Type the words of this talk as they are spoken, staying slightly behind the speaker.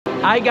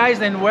Hi guys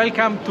and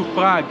welcome to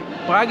Prague.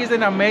 Prague is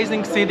an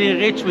amazing city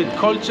rich with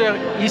culture,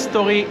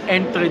 history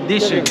and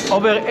tradition.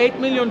 Over 8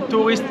 million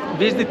tourists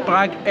visit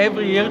Prague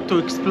every year to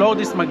explore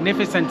this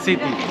magnificent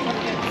city.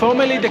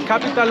 Formerly the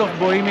capital of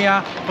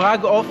Bohemia,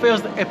 Prague offers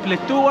a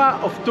plethora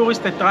of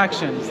tourist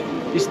attractions.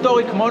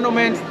 Historic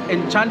monuments,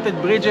 enchanted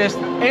bridges,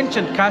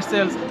 ancient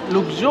castles,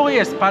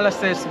 luxurious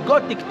palaces,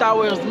 gothic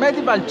towers,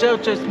 medieval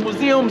churches,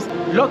 museums,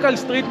 local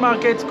street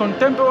markets,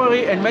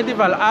 contemporary and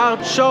medieval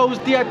art, shows,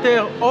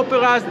 theater,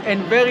 operas,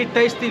 and very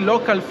tasty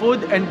local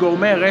food and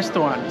gourmet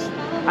restaurants.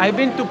 I've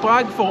been to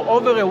Prague for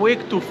over a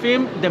week to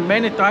film the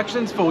main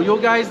attractions for you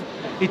guys.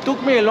 It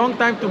took me a long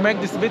time to make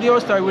this video,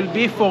 so I will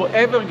be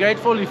forever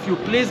grateful if you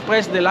please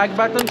press the like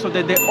button so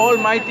that the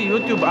almighty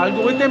YouTube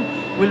algorithm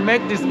will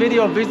make this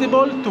video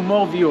visible to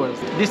more viewers.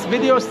 This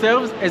video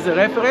serves as a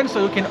reference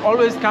so you can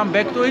always come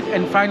back to it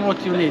and find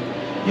what you need.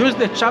 Use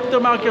the chapter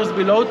markers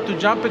below to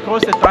jump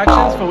across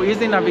attractions for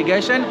easy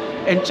navigation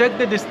and check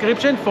the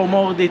description for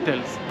more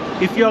details.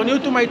 If you are new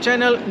to my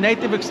channel,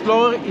 Native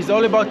Explorer is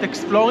all about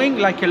exploring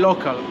like a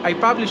local. I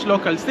publish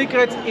local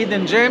secrets,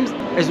 hidden gems,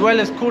 as well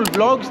as cool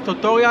vlogs,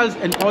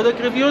 tutorials and product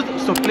reviews,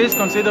 so please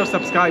consider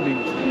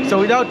subscribing.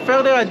 So without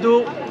further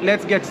ado,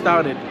 let's get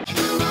started.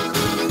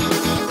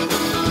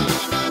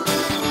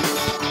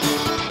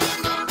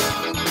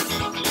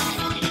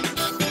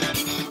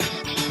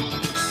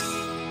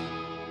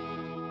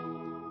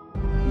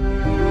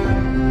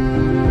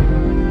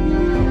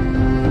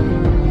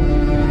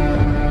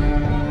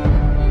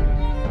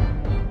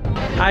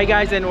 Hi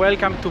guys and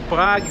welcome to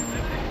Prague.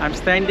 I'm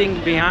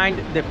standing behind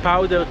the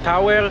Powder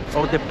Tower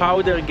or the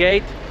Powder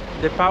Gate.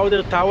 The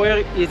Powder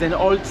Tower is an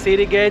old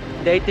city gate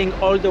dating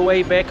all the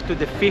way back to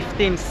the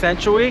 15th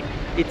century.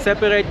 It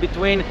separates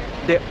between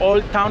the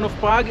old town of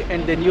Prague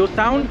and the new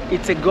town.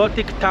 It's a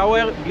Gothic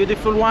tower,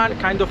 beautiful one,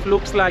 kind of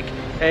looks like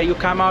you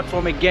come out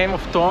from a Game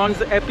of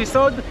Thrones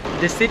episode.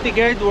 The city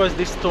gate was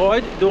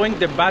destroyed during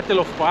the Battle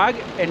of Prague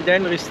and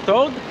then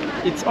restored.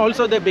 It's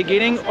also the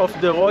beginning of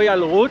the royal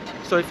route,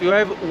 so if you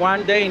have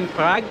one day in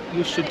Prague,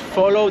 you should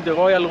follow the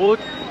royal route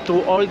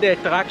through all the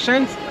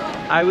attractions.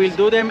 I will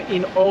do them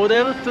in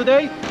order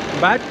today,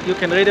 but you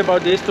can read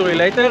about the history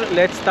later.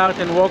 Let's start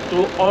and walk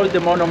through all the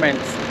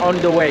monuments on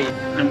the way.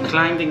 I'm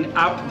climbing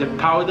up the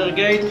Powder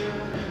Gate,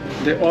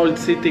 the old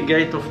city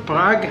gate of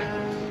Prague.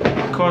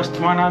 It costs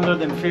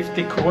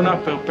 150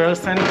 krona per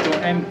person to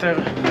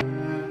enter.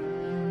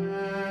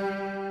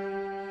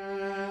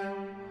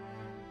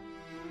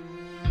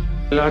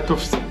 A lot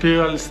of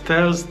spiral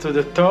stairs to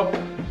the top.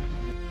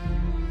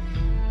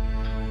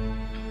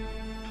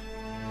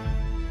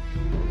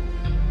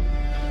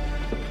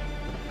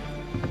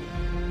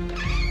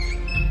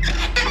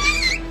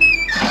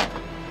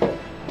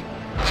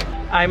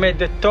 I'm at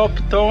the top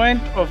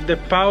torrent of the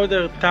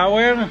Powder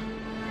Tower.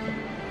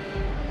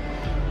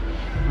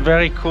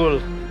 Very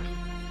cool.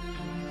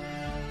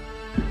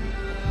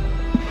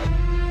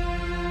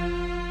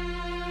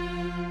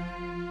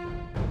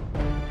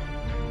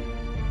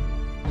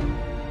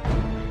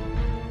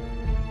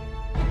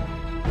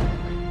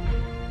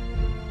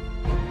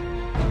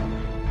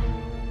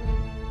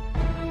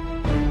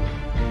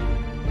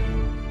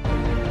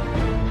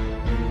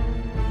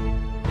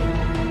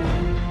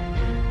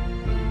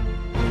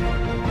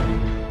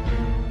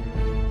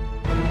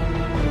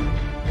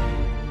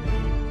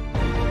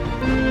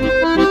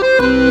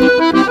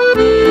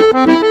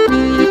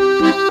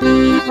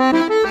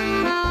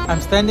 I'm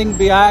standing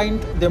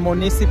behind the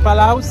Municipal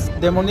House.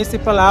 The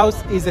Municipal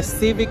House is a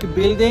civic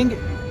building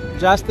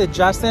just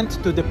adjacent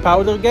to the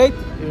Powder Gate.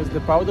 Here's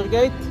the Powder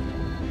Gate.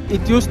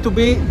 It used to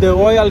be the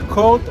royal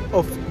court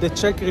of the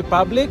Czech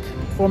Republic.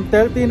 From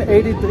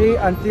 1383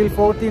 until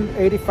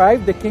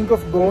 1485, the King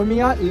of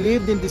Bohemia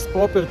lived in this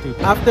property.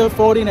 After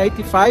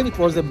 1485, it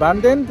was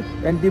abandoned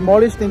and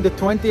demolished in the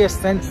 20th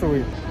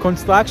century.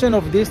 Construction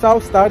of this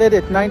house started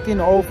at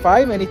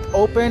 1905 and it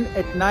opened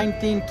at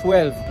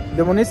 1912.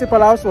 The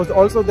Municipal House was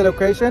also the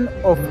location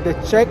of the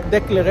Czech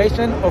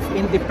Declaration of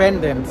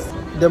Independence.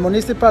 The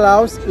Municipal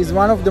House is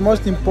one of the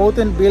most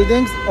important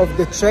buildings of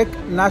the Czech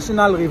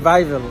National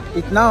Revival.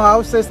 It now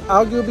houses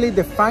arguably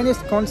the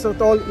finest concert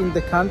hall in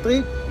the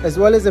country, as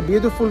well as a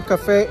beautiful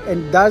cafe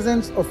and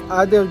dozens of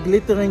other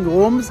glittering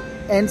rooms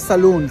and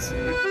saloons.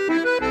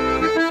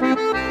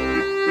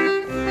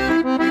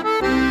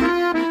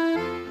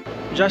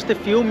 Just a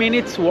few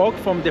minutes walk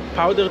from the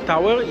Powder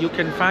Tower, you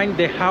can find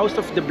the House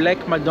of the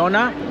Black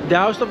Madonna. The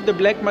House of the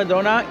Black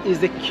Madonna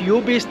is a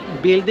Cubist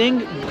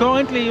building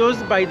currently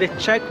used by the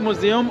Czech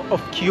Museum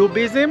of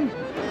Cubism.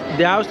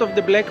 The House of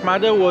the Black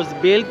Mother was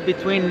built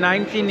between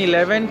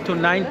 1911 to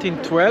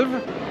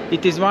 1912.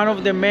 It is one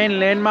of the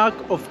main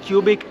landmarks of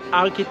cubic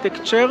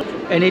architecture,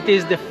 and it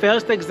is the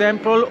first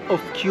example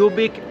of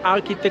cubic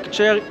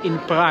architecture in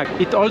Prague.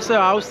 It also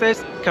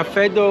houses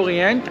Café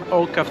d'Orient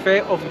or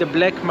Café of the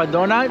Black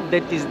Madonna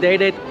that is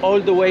dated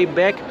all the way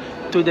back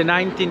to the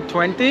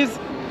 1920s.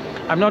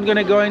 I'm not going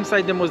to go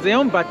inside the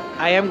museum, but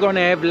I am going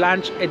to have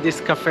lunch at this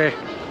cafe.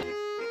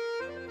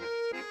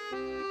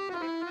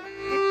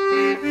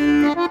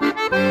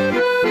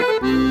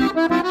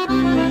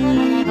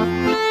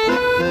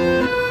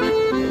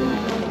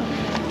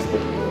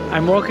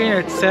 I'm walking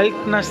at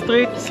Seltna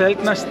Street.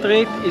 Seltna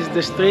Street is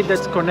the street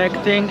that's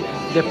connecting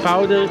the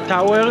Powder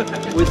Tower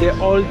with the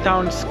Old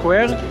Town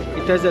Square.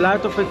 It has a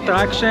lot of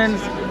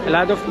attractions, a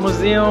lot of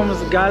museums,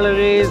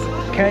 galleries,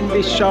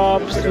 candy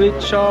shops,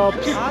 sweet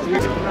shops.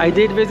 I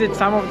did visit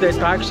some of the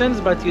attractions,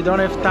 but you don't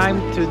have time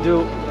to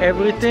do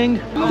everything.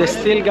 The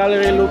Steel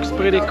Gallery looks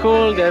pretty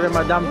cool. They have a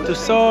Madame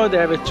Tussauds, they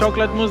have a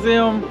chocolate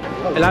museum,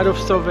 a lot of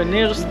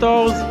souvenir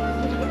stores.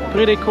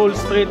 Pretty cool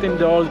street in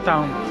the Old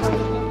Town.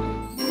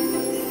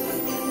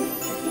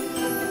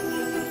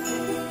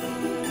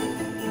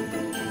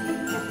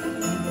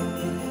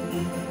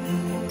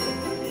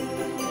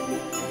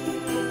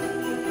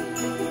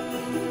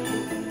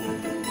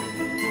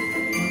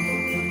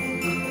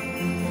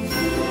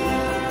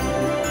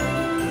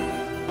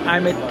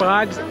 I'm at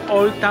Prague's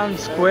Old Town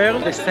Square,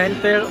 the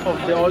center of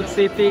the old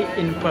city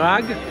in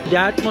Prague. The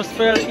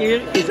atmosphere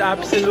here is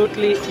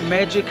absolutely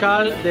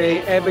magical.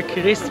 They have a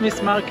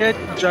Christmas market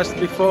just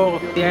before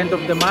the end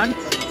of the month.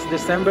 It's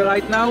December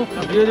right now.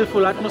 A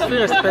beautiful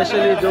atmosphere,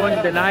 especially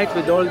during the night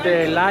with all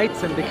the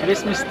lights and the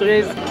Christmas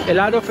trees. A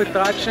lot of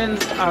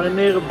attractions are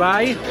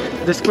nearby.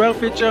 The square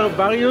features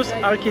various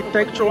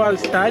architectural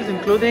styles,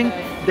 including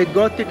the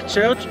Gothic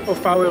church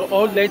of Our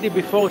Old Lady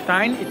Before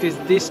Time. It is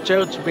this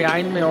church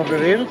behind me over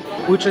here,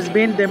 which has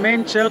been the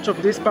main church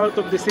of this part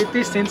of the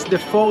city since the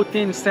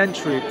 14th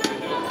century.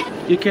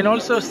 You can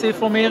also see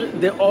from here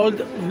the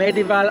old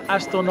medieval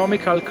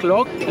astronomical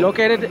clock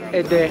located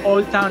at the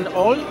Old Town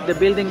Hall, the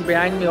building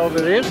behind me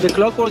over here. The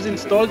clock was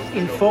installed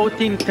in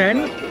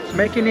 1410,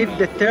 making it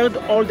the third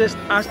oldest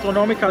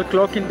astronomical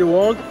clock in the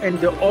world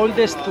and the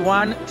oldest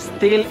one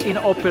still in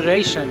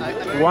operation.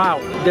 Wow!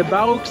 The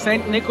Baruch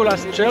St.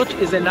 Nicholas Church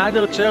is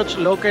another church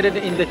located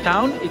in the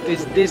town. It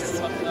is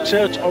this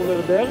church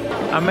over there.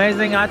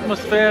 Amazing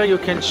atmosphere. You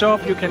can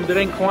shop, you can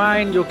drink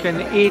wine, you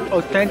can eat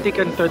authentic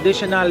and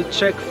traditional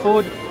Czech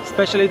food,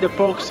 especially the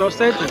pork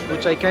sausage,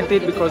 which I can't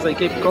eat because I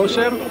keep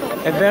kosher.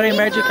 A very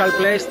magical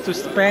place to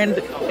spend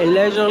a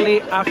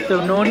leisurely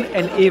afternoon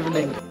and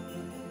evening.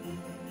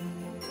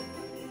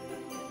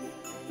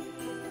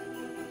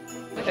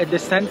 At the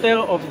center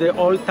of the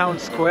Old Town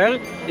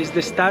Square is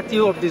the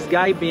statue of this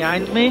guy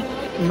behind me,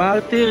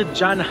 Martyr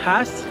Jan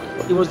Hus.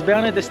 He was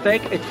burned at the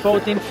stake at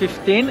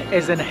 1415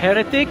 as an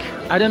heretic.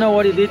 I don't know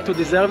what he did to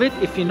deserve it.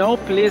 If you know,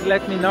 please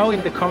let me know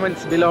in the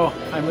comments below.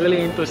 I'm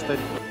really interested.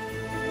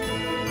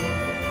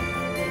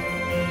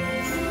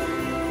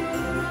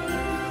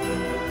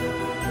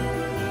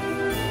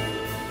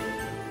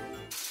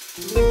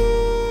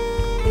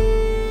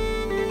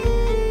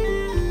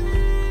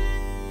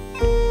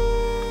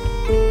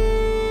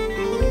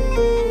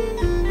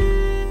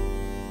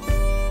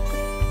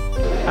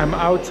 I'm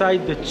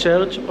outside the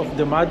Church of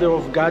the Mother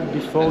of God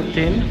Before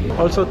Tin,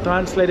 also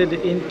translated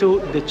into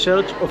the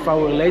Church of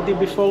Our Lady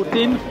Before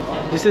Tin.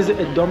 This is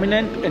a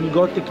dominant and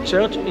Gothic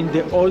church in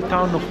the old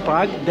town of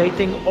Prague,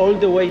 dating all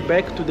the way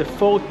back to the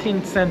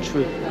 14th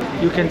century.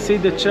 You can see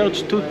the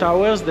church two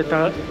towers that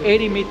are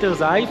 80 meters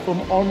high from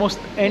almost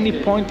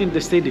any point in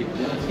the city.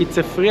 It's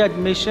a free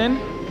admission.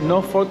 No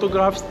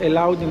photographs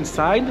allowed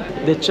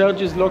inside. The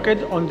church is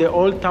located on the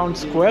Old Town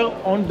Square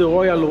on the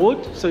Royal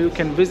Route, so you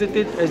can visit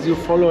it as you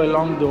follow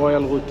along the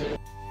Royal Route.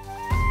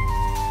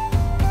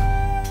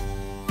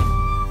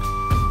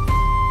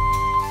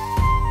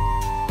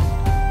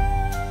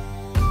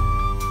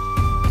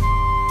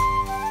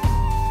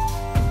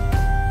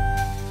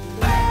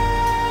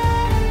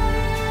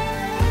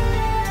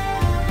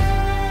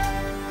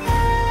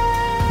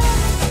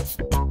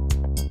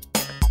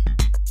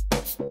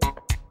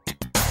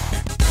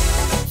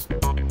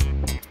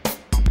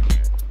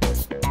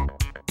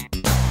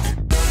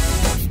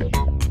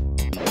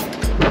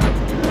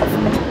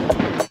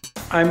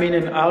 I'm in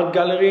an art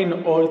gallery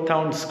in Old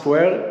Town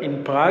Square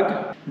in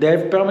Prague. They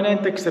have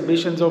permanent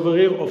exhibitions over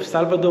here of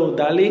Salvador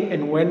Dali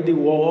and Wendy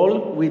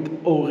Warhol with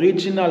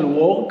original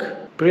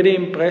work. Pretty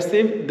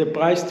impressive. The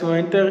price to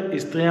enter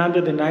is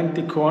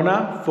 390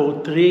 krona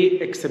for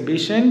 3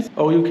 exhibitions,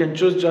 or you can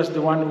choose just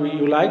the one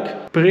you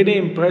like. Pretty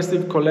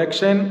impressive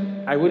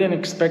collection. I wouldn't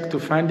expect to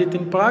find it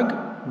in Prague,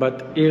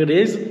 but here it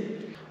is.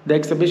 The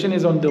exhibition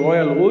is on the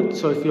Royal Route,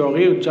 so if you are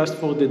here just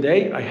for the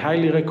day, I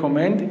highly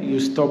recommend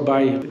you stop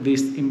by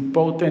this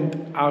important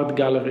art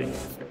gallery.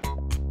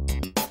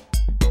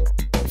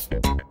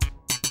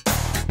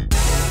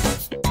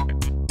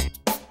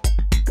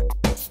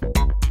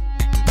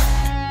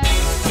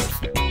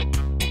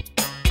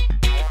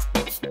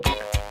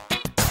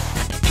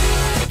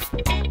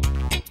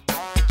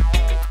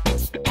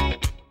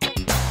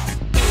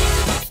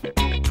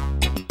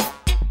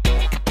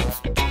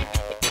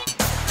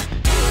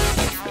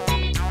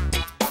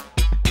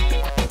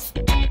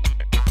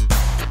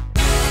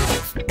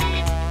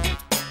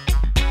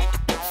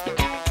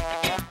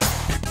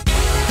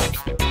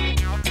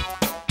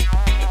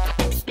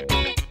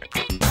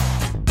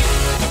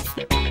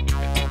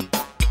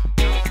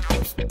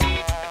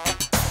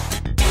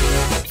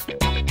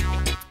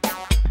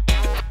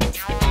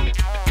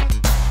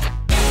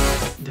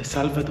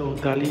 Salvador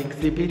Dali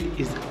exhibit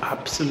is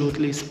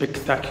absolutely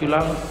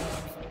spectacular.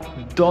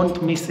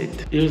 Don't miss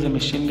it. Here's a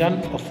machine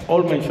gun of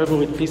all my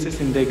favorite pieces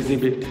in the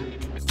exhibit.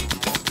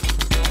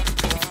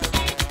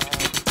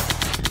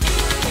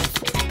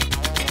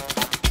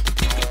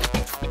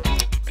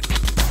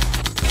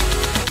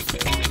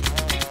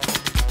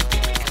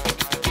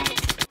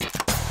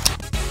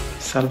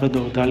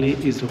 Salvador Dali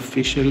is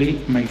officially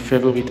my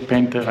favorite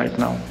painter right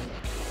now.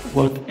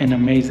 What an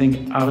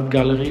amazing art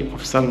gallery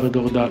of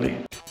Salvador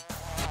Dali.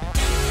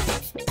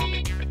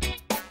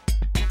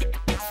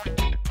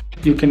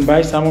 You can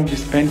buy some of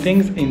these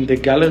paintings in the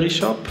gallery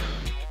shop.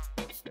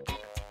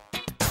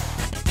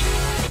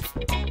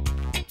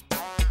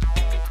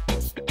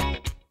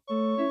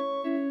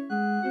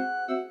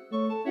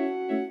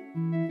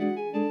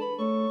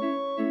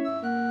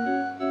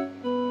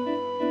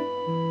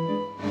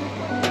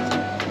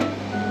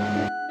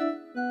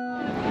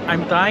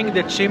 I'm trying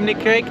the chimney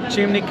cake.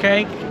 Chimney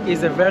cake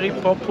is a very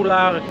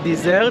popular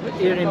dessert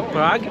here in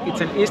Prague.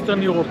 It's an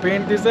Eastern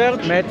European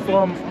dessert made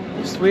from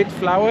sweet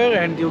flour,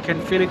 and you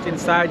can fill it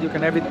inside. You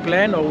can have it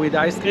plain or with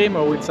ice cream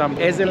or with some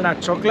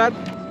hazelnut chocolate.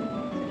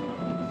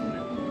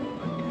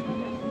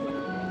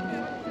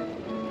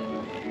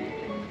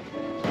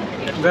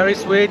 Very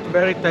sweet,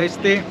 very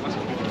tasty,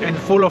 and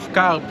full of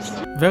carbs.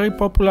 Very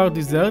popular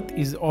dessert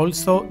is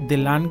also the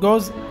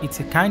langos. It's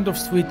a kind of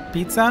sweet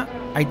pizza.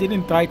 I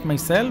didn't try it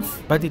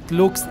myself, but it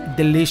looks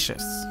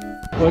delicious.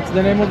 What's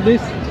the name of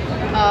this?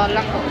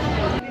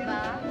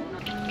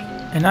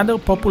 Another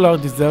popular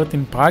dessert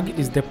in Prague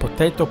is the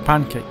potato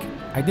pancake.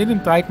 I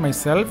didn't try it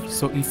myself,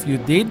 so if you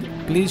did,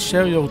 please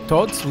share your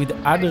thoughts with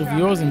other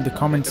viewers in the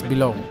comments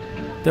below.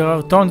 There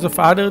are tons of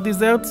other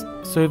desserts,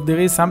 so if there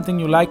is something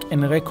you like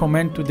and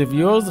recommend to the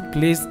viewers,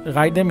 please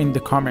write them in the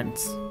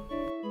comments.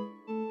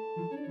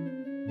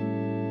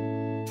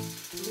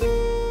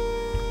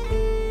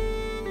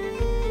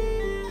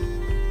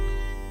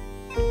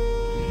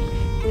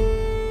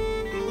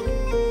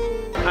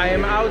 I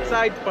am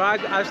outside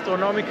Prague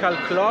Astronomical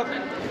Clock.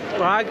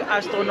 Prague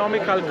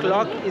Astronomical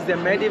Clock is a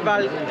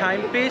medieval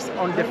timepiece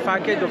on the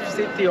facade of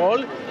City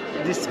Hall,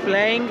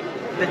 displaying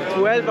the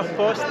 12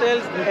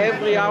 apostles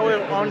every hour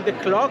on the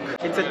clock.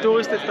 It's a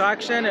tourist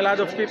attraction. A lot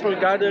of people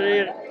gather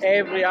here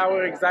every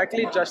hour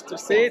exactly just to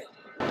see it.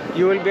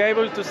 You will be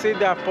able to see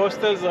the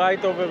apostles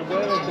right over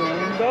there at the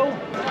window.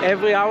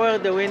 Every hour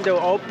the window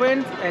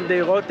opens and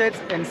they rotate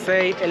and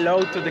say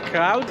hello to the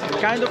crowd.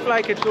 Kind of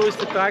like a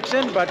tourist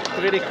attraction, but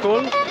pretty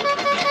cool.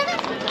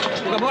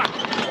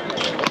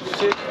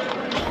 Shit.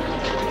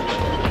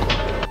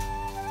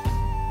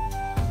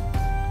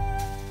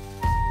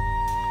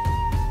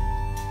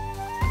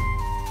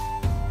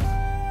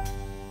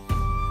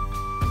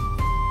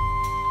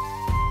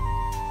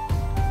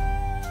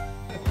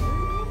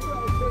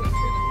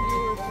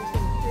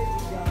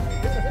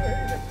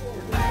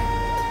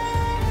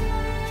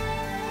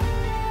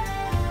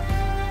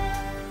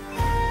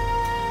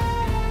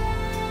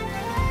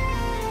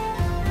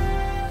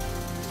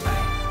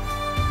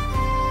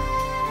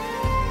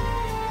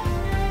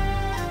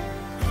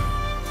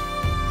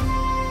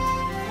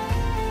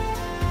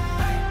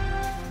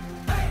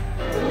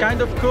 Kind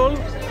of cool.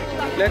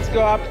 Let's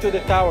go up to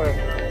the tower.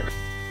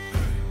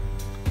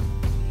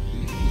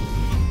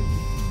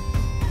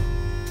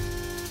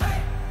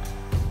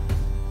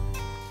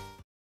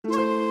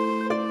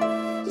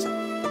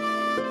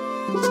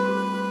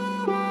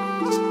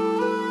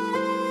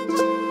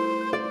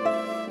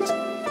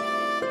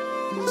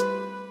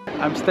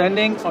 I'm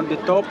standing on the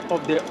top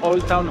of the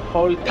Old Town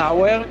Hall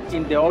Tower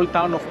in the Old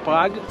Town of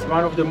Prague,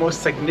 one of the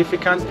most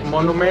significant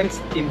monuments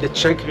in the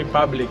Czech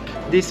Republic.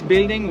 This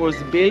building was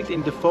built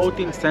in the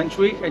 14th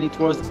century and it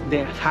was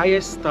the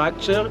highest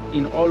structure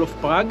in all of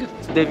Prague.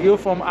 The view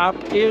from up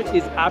here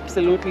is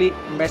absolutely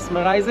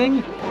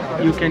mesmerizing.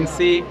 You can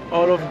see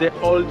all of the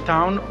Old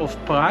Town of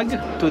Prague.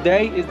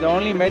 Today is the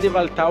only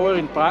medieval tower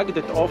in Prague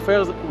that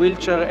offers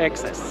wheelchair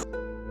access.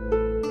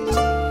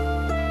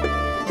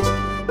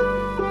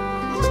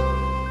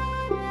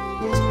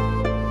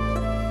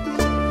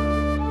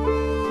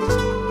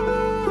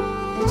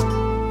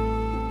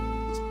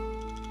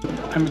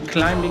 I'm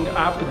climbing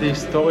up the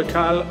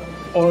historical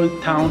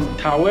Old Town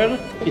Tower.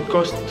 It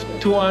costs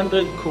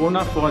 200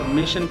 krona for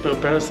admission per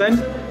person,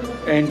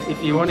 and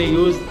if you want to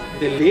use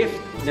the lift,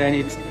 then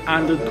it's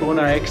 100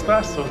 krona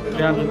extra, so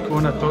 300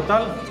 krona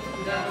total.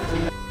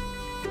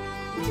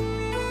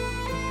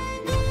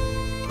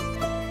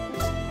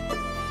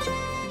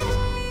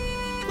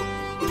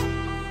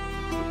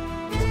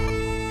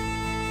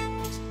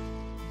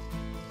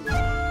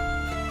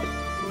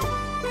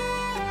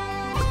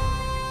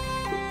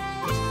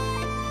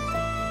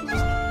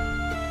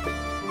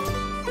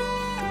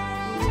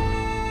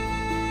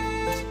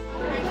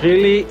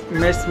 Really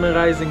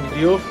mesmerizing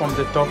view from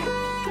the top.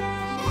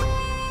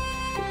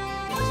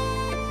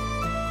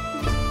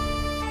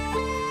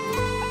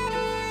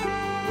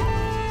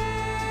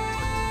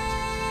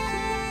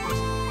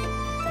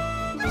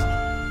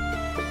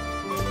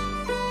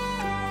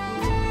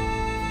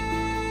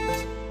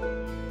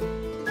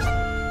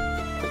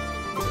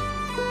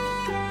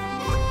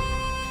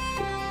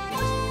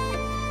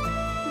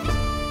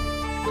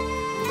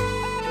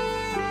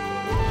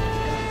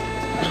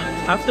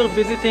 After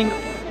visiting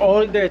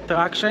all the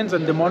attractions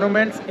and the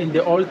monuments in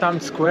the Old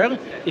Town Square,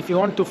 if you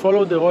want to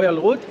follow the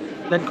royal route,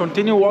 then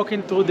continue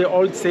walking through the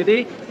old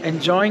city,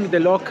 enjoying the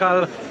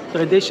local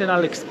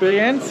traditional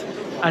experience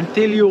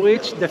until you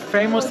reach the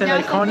famous and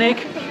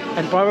iconic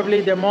and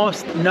probably the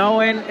most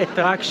known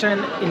attraction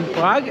in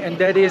Prague, and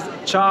that is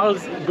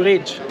Charles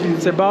Bridge.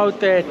 It's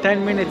about a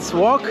 10 minutes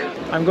walk.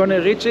 I'm gonna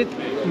reach it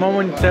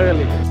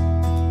momentarily.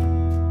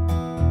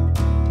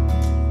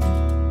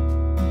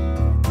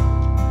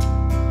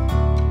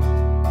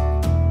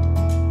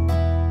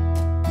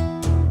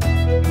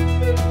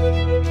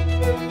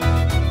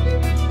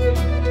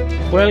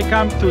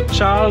 Welcome to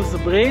Charles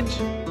Bridge.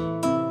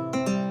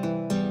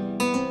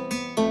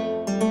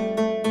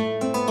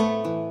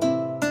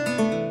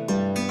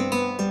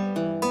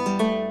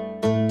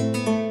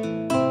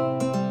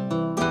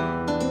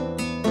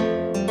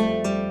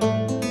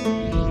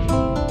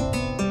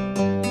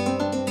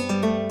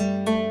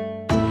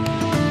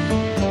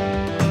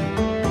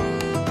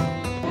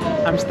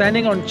 I'm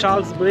standing on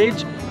Charles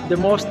Bridge, the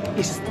most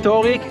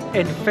historic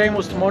and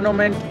famous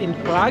monument in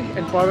Prague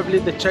and probably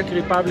the Czech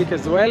Republic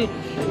as well.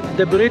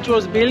 The bridge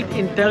was built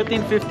in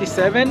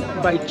 1357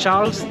 by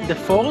Charles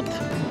IV.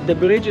 The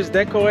bridge is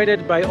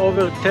decorated by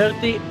over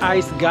 30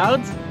 ice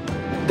guards.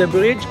 The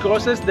bridge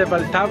crosses the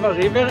Vltava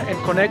River and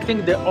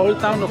connecting the old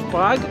town of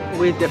Prague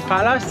with the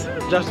palace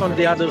just on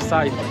the other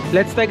side.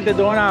 Let's take the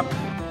drone up.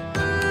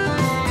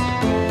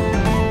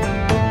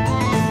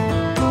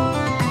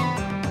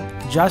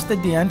 Just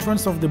at the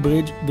entrance of the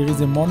bridge, there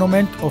is a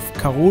monument of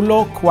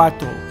Carlo IV,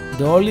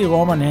 the Holy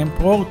Roman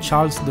Emperor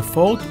Charles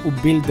IV, who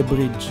built the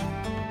bridge.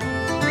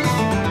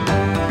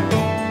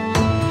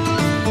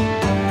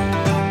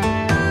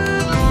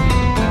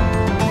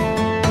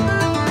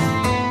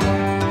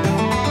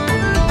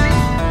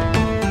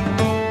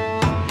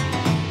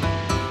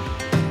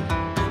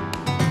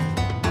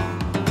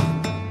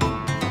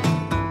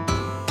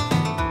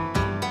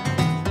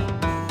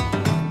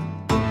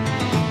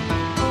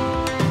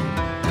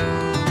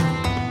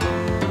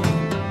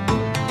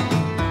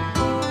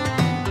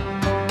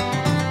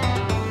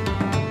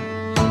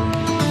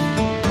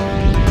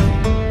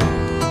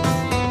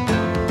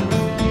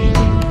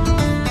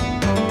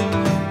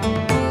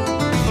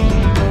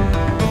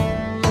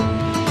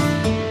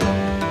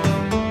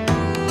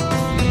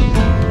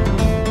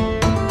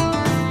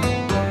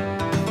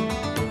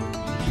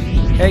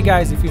 Hey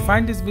guys, if you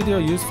find this video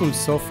useful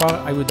so far,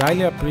 I would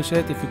highly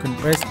appreciate if you can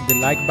press the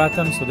like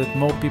button so that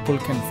more people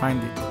can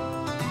find it.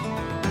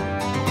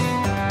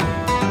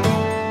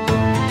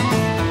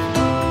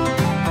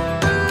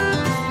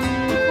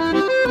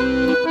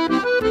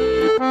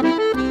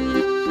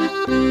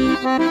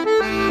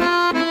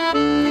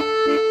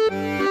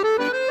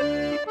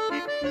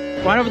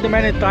 One of the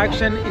main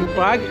attractions in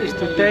Prague is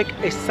to take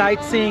a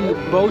sightseeing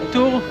boat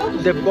tour.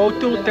 The boat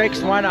tour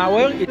takes 1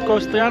 hour. It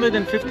costs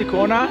 350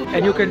 krona,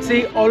 and you can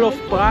see all of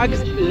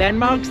Prague's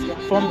landmarks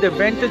from the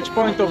vantage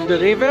point of the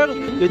river.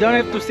 You don't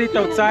have to sit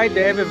outside.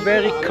 They have a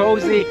very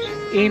cozy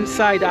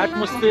inside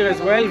atmosphere as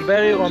well,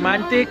 very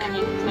romantic.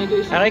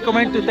 I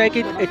recommend to take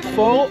it at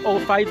 4 or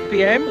 5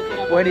 p.m.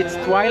 when it's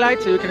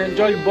twilight, so you can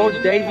enjoy both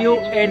day view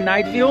and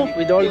night view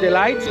with all the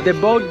lights. The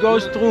boat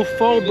goes through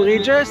 4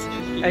 bridges,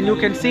 and you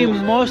can see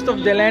most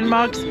of the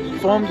landmarks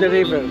from the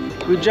river.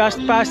 We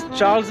just passed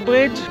Charles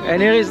Bridge,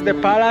 and here is the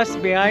palace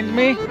behind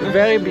me.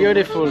 Very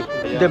beautiful.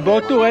 The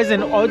boat tour has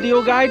an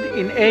audio guide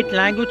in 8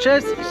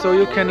 languages, so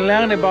you can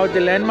learn about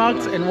the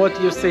landmarks and what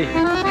you see.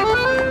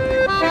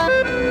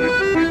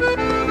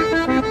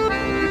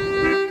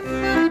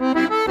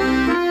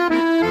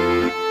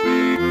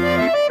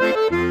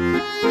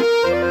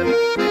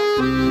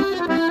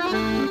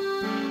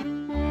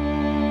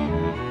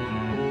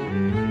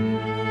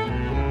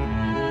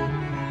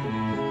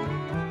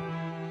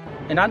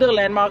 Another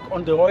landmark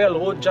on the royal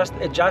route just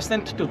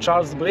adjacent to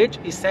Charles Bridge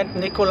is St.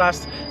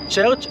 Nicholas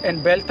Church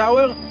and Bell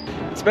Tower.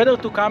 It's better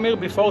to come here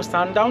before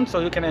sundown so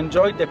you can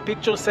enjoy the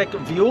picturesque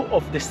view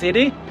of the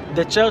city.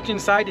 The church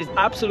inside is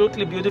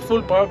absolutely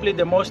beautiful, probably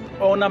the most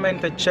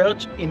ornamented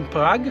church in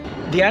Prague.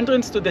 The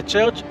entrance to the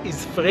church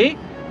is free,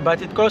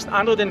 but it costs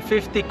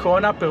 150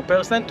 krona per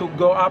person to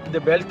go up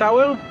the bell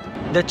tower.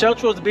 The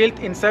church was built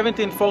in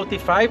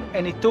 1745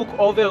 and it took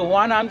over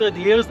 100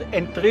 years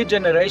and 3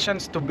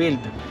 generations to build.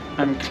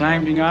 I'm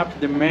climbing up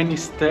the many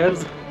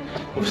stairs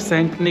of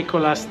St.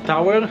 Nicholas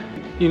Tower.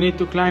 You need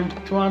to climb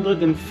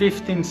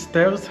 215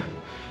 stairs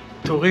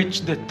to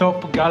reach the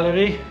top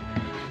gallery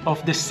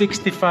of the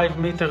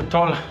 65-meter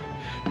tall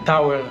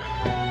tower.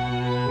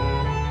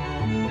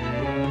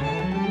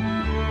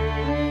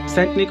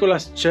 St.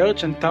 Nicholas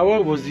Church and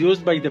Tower was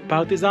used by the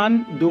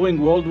partisans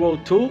during World War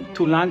II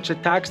to launch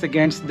attacks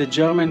against the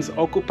German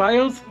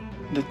occupiers.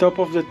 The top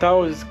of the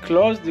tower is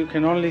closed. You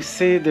can only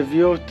see the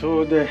view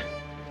through the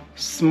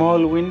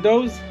small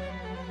windows.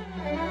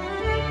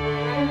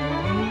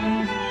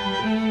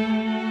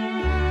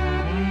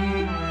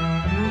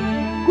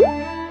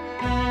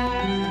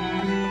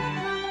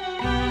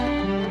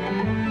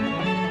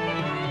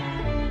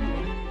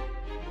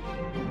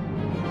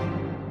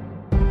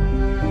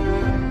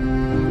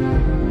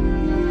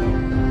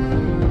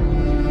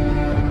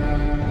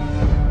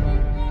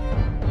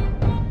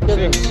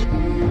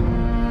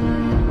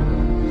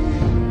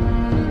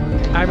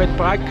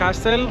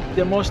 Castle,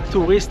 the most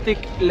touristic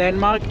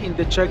landmark in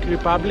the Czech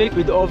Republic,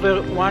 with over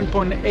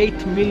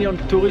 1.8 million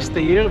tourists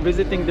a year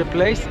visiting the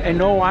place, and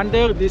no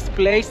wonder this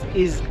place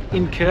is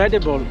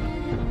incredible.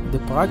 The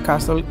Prague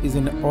Castle is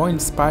an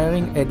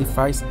awe-inspiring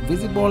edifice,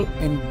 visible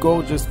and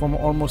gorgeous from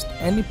almost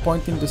any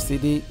point in the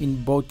city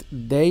in both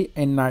day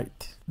and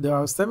night. There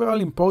are several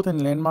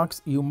important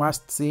landmarks you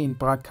must see in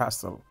Prague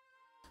Castle.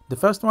 The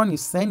first one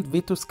is St.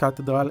 Vitus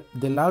Cathedral,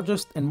 the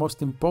largest and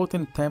most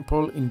important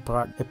temple in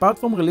Prague. Apart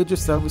from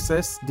religious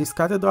services, this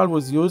cathedral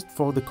was used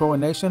for the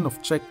coronation of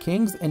Czech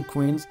kings and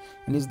queens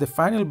and is the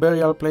final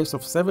burial place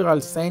of several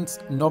saints,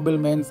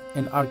 noblemen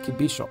and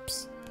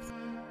archbishops.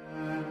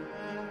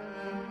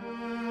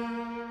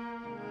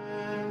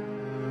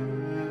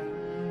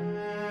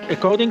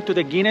 According to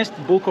the Guinness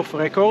Book of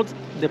Records,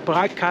 the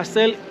Prague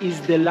Castle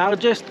is the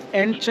largest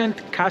ancient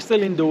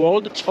castle in the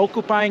world,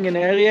 occupying an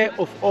area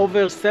of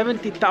over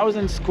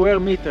 70,000 square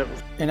meters.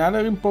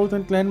 Another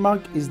important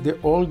landmark is the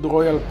Old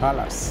Royal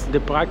Palace. The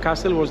Prague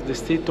Castle was the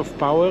seat of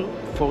power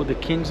for the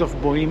kings of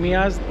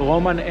Bohemia,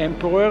 Roman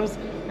emperors,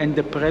 and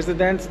the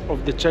presidents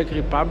of the Czech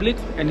Republic,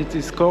 and it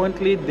is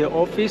currently the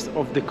office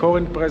of the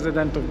current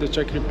president of the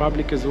Czech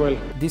Republic as well.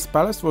 This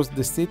palace was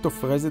the seat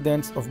of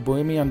residence of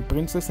Bohemian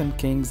princes and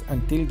kings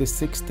until the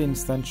 16th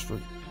century.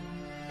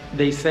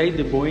 They say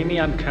the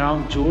Bohemian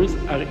crown jewels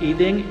are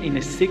hidden in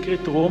a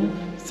secret room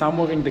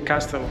somewhere in the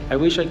castle. I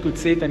wish I could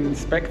see it and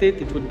inspect it.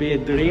 It would be a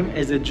dream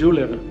as a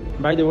jeweler.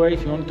 By the way,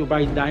 if you want to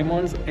buy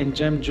diamonds and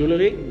gem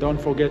jewelry,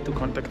 don't forget to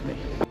contact me.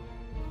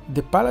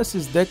 The palace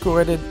is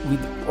decorated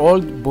with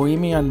old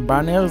Bohemian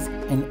banners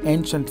and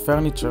ancient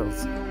furniture.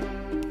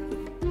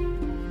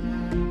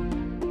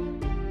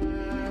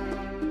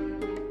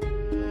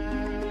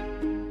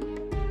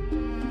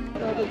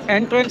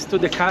 Entrance to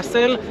the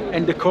castle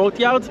and the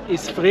courtyards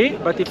is free,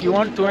 but if you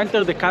want to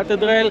enter the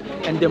cathedral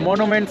and the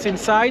monuments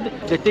inside,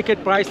 the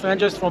ticket price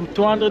ranges from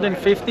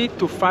 250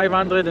 to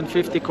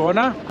 550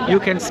 krona. You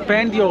can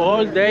spend your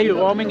whole day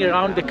roaming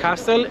around the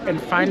castle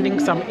and finding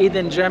some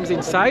hidden gems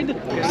inside,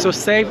 so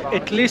save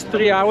at least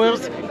 3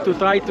 hours to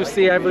try to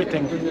see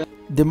everything.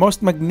 The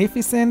most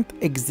magnificent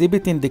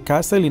exhibit in the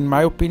castle, in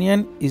my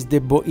opinion, is the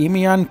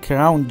Bohemian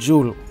crown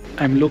jewel.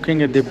 I'm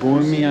looking at the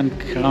Bohemian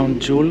crown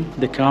jewel.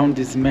 The crown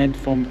is made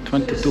from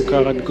 22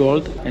 karat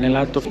gold and a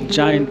lot of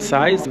giant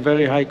size,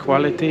 very high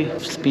quality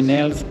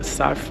spinels,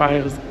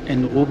 sapphires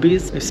and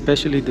rubies.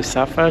 Especially the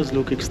sapphires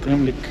look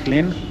extremely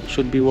clean,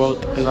 should be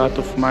worth a lot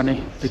of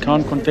money. The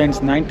crown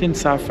contains 19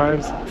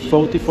 sapphires,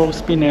 44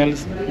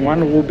 spinels,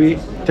 1 ruby,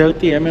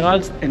 30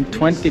 emeralds and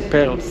 20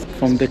 pearls.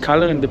 From the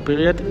color and the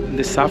period,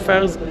 the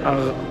sapphires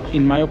are,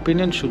 in my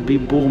opinion, should be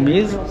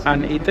burmese,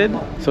 unheated,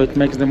 so it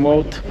makes them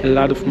worth a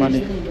lot of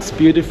money. It's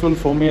beautiful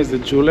for me as a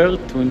jeweler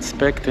to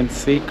inspect and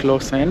see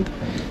close-hand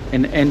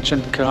an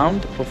ancient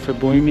crown of a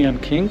Bohemian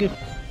king.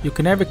 You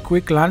can have a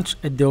quick lunch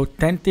at the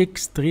authentic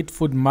street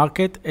food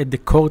market at the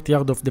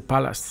courtyard of the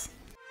palace.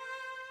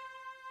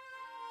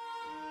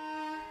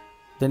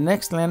 The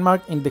next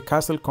landmark in the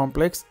castle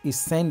complex is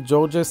St.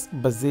 George's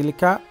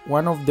Basilica,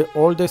 one of the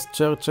oldest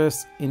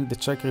churches in the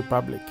Czech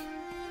Republic.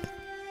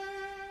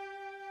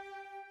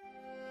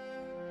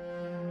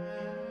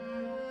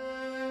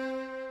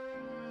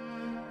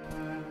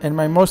 And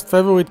my most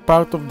favorite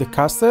part of the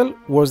castle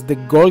was the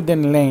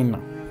Golden Lane.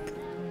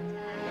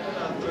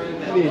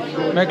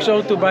 Make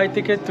sure to buy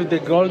ticket to the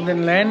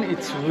Golden Lane,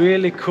 it's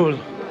really cool.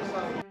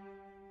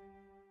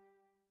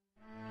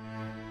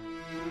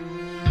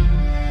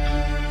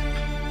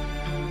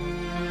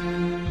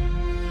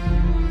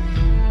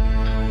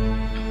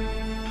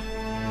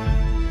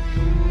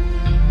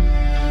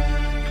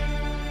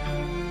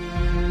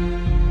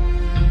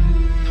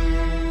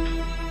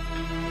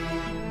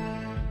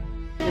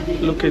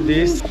 Look at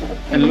this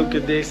and look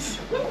at this.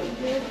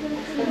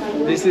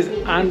 This is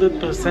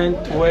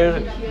 100% where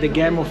the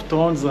Game of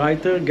Thrones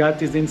writer got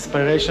his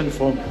inspiration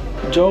from.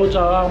 George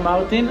R.R.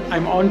 Martin,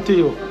 I'm on to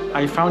you.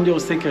 I found your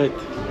secret.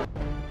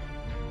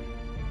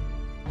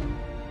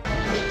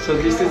 So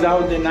this is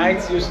how the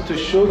knights used to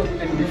shoot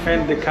and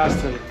defend the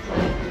castle.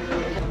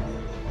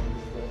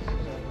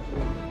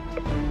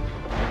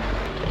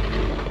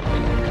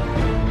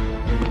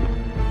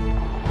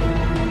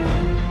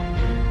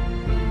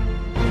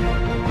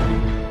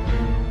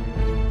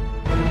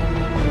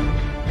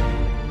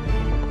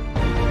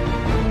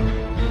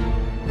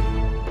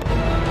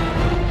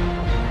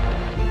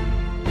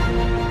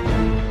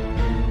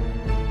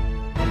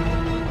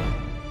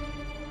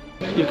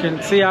 You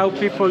can see how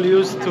people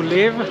used to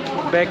live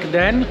back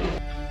then.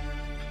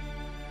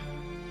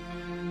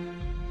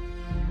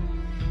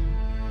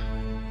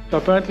 So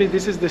apparently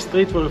this is the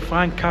street where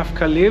Franz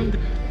Kafka lived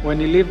when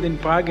he lived in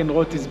Prague and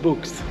wrote his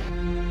books.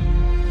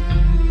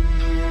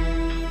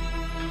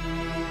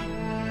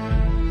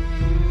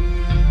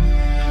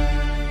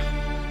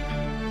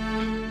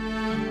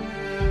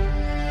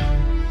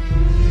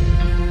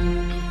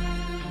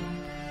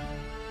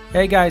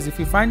 Hey guys, if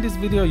you find this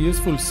video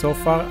useful so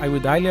far, I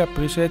would highly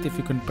appreciate if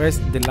you can press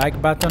the like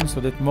button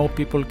so that more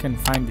people can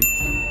find it.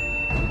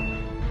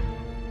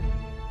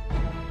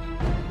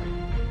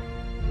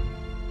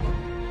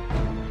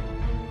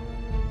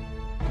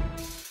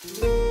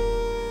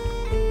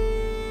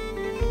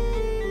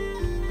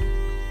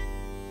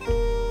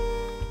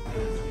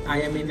 I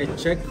am in a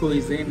Czech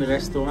cuisine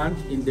restaurant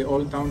in the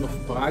old town of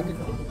Prague.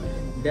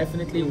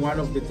 Definitely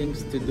one of the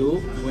things to do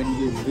when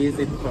you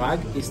visit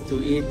Prague is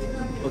to eat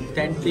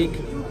authentic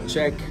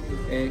Czech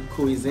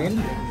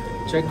cuisine.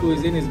 Czech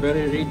cuisine is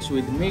very rich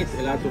with meat,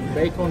 a lot of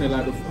bacon, a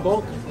lot of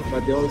pork,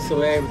 but they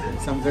also have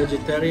some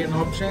vegetarian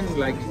options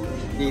like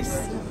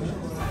this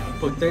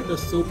potato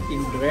soup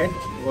in bread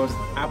was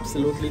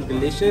absolutely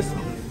delicious.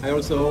 I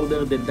also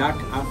ordered the duck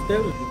after,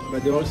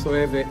 but they also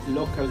have a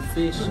local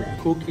fish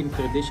cooked in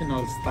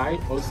traditional style,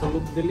 also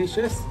looks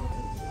delicious.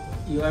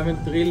 You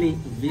haven't really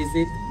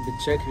visited the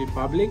Czech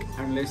Republic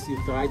unless you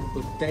tried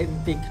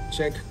authentic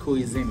Czech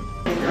cuisine.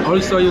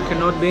 Also, you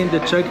cannot be in the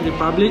Czech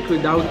Republic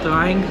without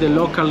trying the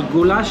local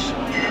goulash.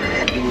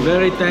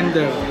 Very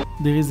tender.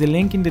 There is a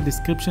link in the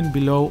description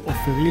below of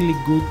a really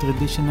good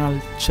traditional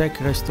Czech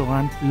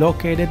restaurant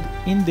located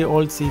in the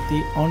old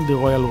city on the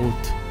Royal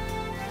Route.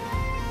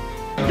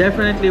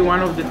 Definitely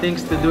one of the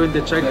things to do in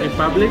the Czech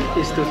Republic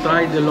is to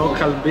try the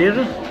local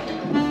beer.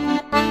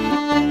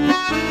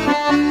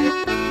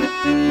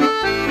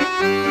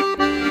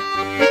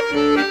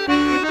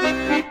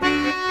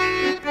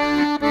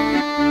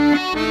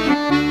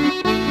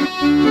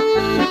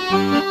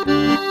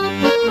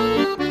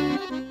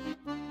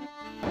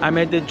 I'm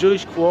at the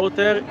Jewish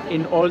quarter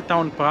in Old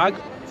Town Prague,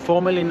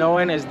 formerly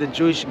known as the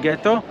Jewish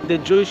ghetto. The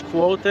Jewish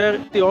quarter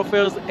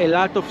offers a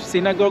lot of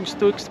synagogues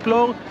to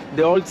explore,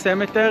 the old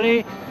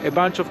cemetery, a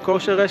bunch of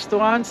kosher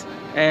restaurants,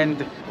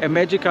 and a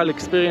magical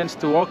experience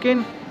to walk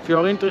in. If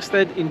you're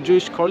interested in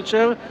Jewish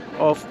culture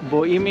of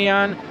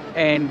Bohemian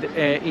and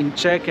in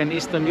Czech and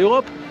Eastern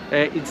Europe,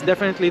 it's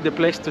definitely the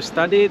place to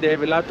study. They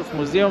have a lot of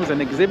museums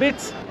and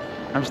exhibits.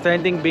 I'm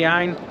standing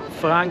behind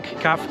Franz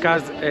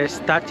Kafka's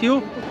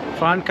statue.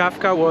 Franz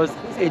Kafka was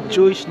a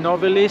Jewish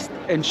novelist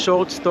and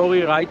short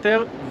story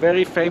writer,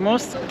 very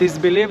famous. It is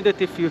believed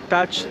that if you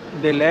touch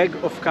the leg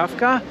of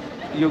Kafka,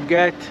 you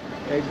get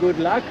good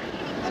luck.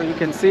 So you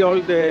can see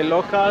all the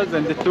locals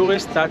and the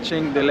tourists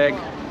touching the leg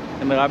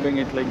and rubbing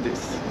it like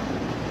this.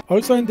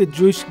 Also in the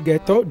Jewish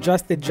ghetto,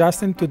 just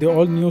adjacent to the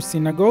old new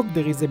synagogue,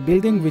 there is a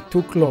building with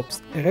two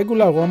clocks, a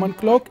regular Roman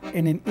clock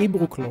and an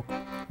Hebrew clock.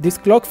 This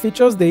clock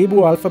features the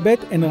Hebrew alphabet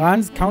and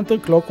runs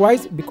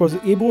counterclockwise because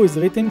Hebrew is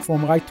written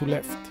from right to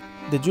left.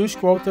 The Jewish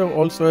quarter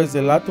also has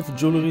a lot of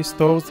jewelry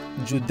stores,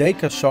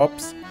 Judaica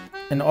shops,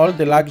 and all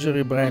the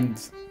luxury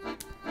brands.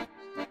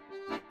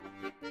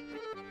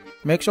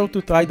 Make sure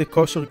to try the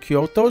kosher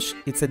kyortosh,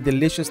 it's a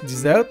delicious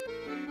dessert.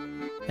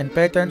 And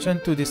pay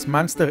attention to this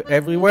monster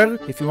everywhere.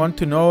 If you want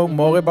to know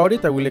more about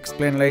it, I will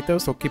explain later,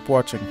 so keep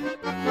watching.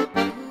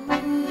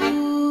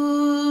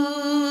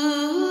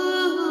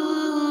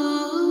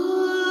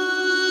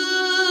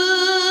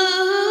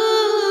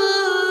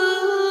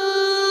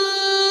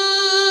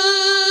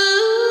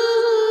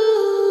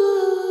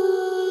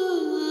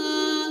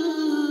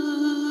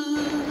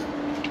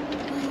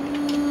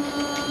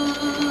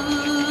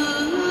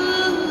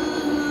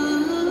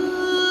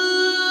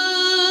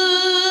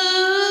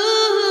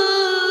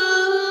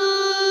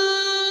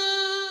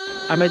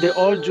 I'm at the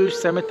old Jewish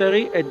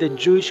cemetery at the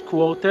Jewish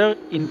quarter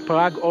in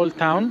Prague Old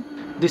Town.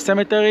 This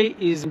cemetery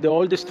is the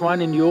oldest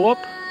one in Europe.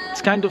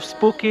 It's kind of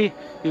spooky.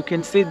 You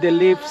can see the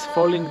leaves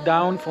falling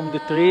down from the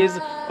trees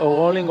or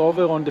rolling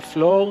over on the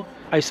floor.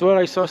 I swear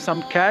I saw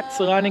some cats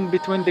running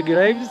between the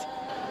graves.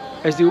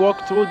 As you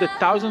walk through the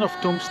thousands of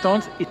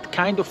tombstones, it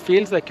kind of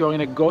feels like you're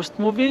in a ghost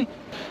movie.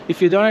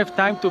 If you don't have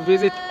time to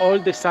visit all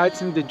the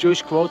sites in the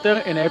Jewish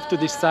quarter and have to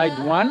decide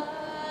one,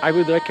 I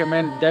would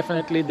recommend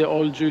definitely the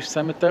old Jewish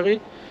cemetery.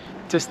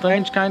 It's a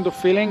strange kind of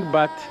feeling,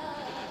 but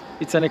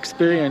it's an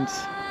experience.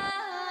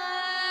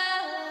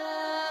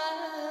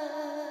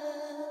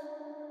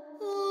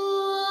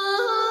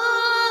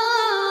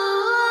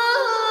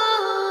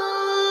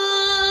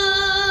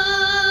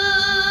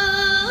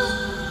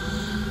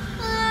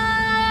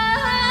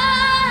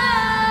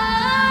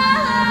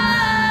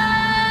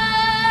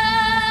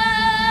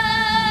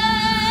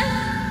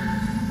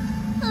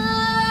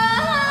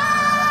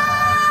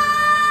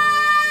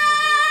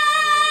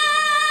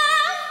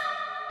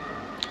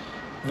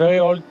 Very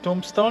old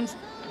tombstones,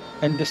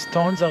 and the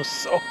stones are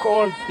so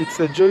cold. It's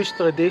a Jewish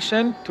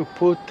tradition to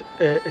put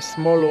a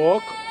small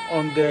rock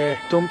on the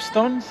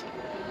tombstones,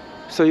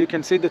 so you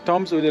can see the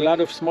tombs with a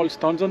lot of small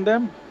stones on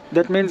them.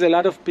 That means a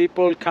lot of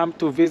people come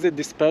to visit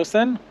this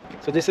person.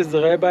 So this is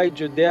the Rabbi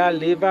Judea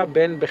Liva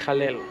ben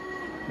Bechalel,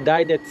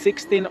 died at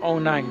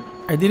 1609.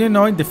 I didn't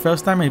know it the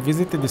first time I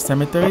visited the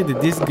cemetery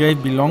that this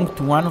grave belonged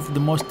to one of the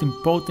most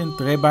important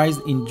rabbis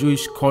in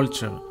Jewish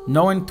culture,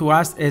 known to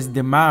us as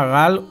the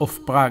Maharal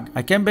of Prague.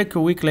 I came back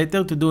a week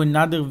later to do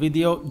another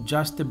video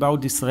just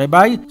about this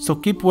rabbi, so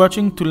keep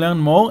watching to learn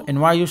more and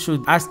why you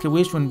should ask a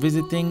wish when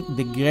visiting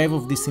the grave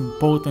of this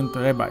important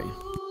rabbi.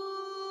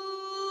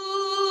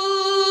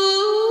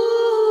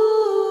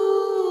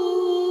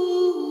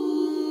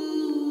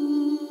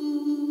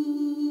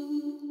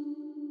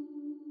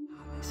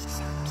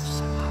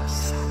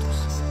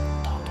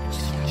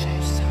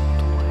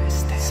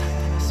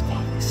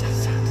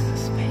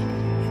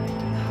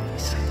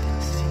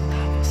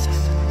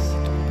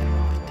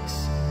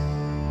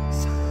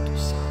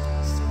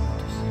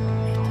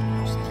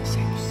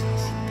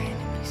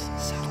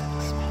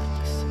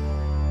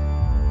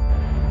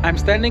 I'm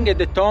standing at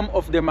the tomb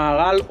of the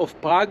Maharal of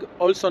Prague,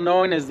 also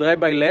known as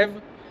Rabbi Lev.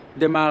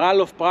 The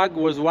Maharal of Prague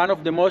was one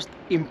of the most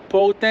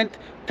important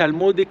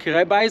Talmudic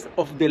rabbis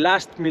of the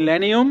last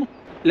millennium.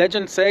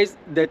 Legend says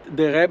that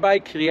the rabbi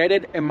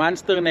created a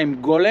monster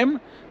named Golem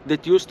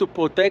that used to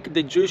protect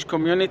the Jewish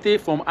community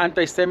from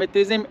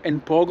anti-Semitism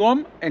and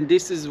pogrom, and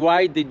this is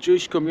why the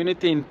Jewish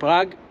community in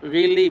Prague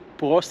really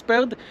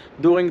prospered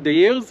during the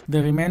years.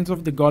 The remains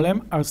of the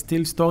Golem are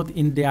still stored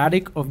in the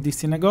attic of the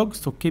synagogue,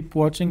 so keep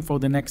watching for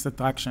the next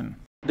attraction.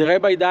 The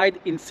rabbi died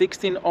in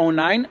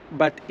 1609,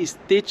 but his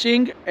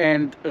teaching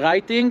and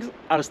writings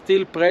are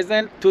still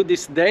present to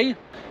this day.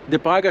 The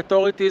Prague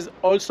authorities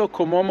also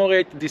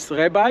commemorate this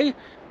rabbi.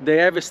 They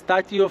have a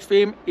statue of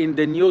him in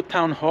the new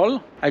town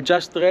hall. I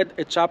just read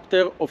a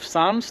chapter of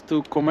Psalms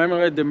to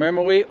commemorate the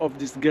memory of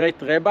this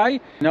great rabbi.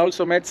 And I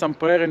also made some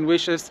prayer and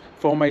wishes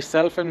for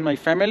myself and my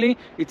family.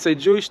 It's a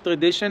Jewish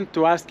tradition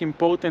to ask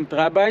important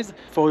rabbis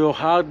for your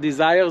heart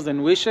desires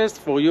and wishes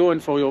for you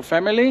and for your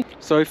family.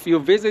 So if you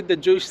visit the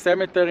Jewish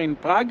cemetery in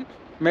Prague,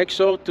 make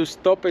sure to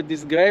stop at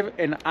this grave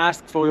and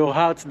ask for your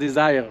heart's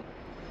desire.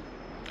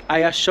 I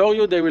assure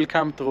you they will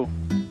come true.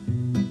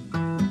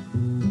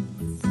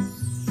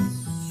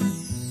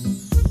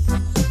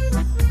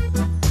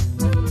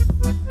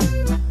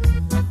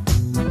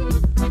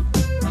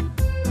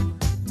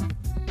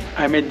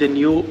 I'm at the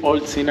new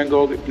Old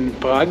Synagogue in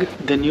Prague.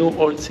 The new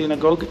Old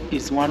Synagogue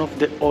is one of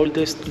the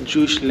oldest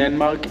Jewish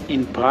landmarks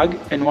in Prague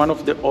and one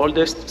of the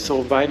oldest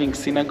surviving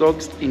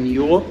synagogues in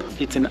Europe.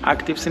 It's an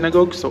active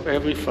synagogue, so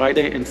every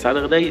Friday and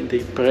Saturday they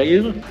pray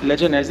here.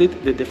 Legend has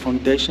it that the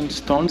foundation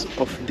stones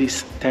of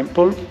this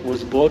temple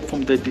was brought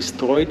from the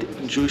destroyed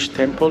Jewish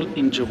temple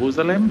in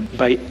Jerusalem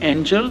by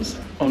angels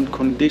on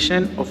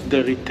condition of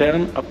the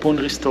return upon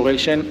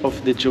restoration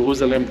of the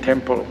Jerusalem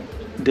temple.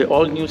 The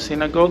all-new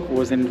synagogue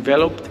was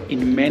enveloped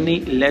in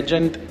many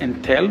legends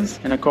and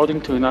tales, and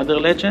according to another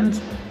legend,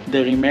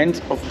 the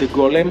remains of the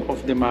Golem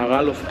of the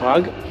Maharal of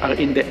Prague are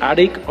in the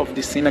attic of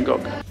the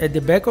synagogue. At the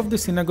back of the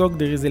synagogue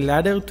there is a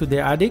ladder to the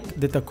attic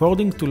that,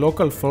 according to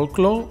local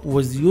folklore,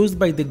 was used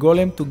by the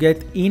Golem to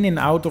get in and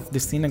out of the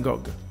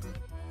synagogue.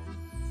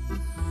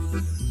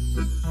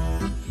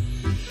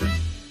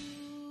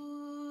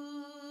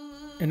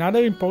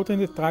 Another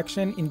important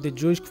attraction in the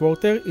Jewish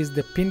quarter is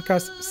the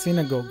Pinchas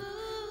Synagogue.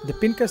 The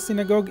Pinchas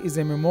Synagogue is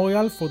a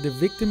memorial for the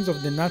victims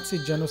of the Nazi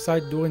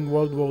genocide during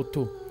World War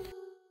II.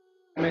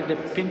 I'm at the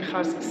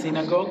Pinchas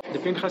Synagogue. The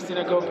Pinchas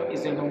Synagogue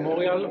is a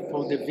memorial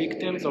for the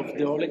victims of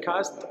the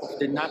Holocaust, of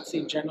the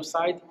Nazi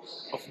genocide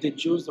of the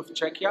Jews of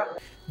Czechia.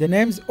 The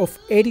names of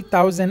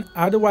 80,000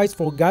 otherwise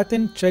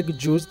forgotten Czech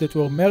Jews that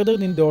were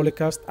murdered in the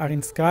Holocaust are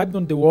inscribed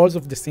on the walls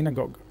of the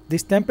synagogue.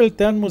 This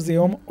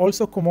temple-turned-museum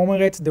also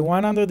commemorates the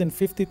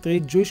 153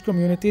 Jewish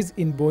communities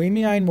in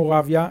Bohemia and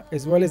Moravia,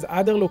 as well as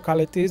other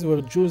localities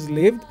where Jews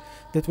lived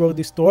that were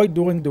destroyed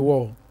during the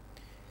war.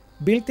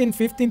 Built in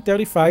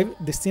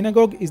 1535, the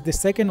synagogue is the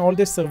second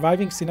oldest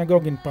surviving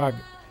synagogue in Prague.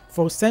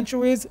 For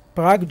centuries,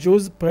 Prague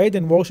Jews prayed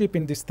and worshipped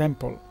in this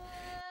temple.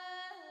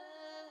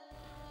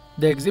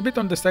 The exhibit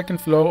on the second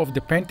floor of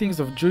the paintings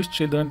of Jewish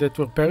children that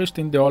were perished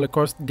in the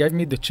Holocaust gave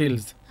me the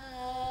chills.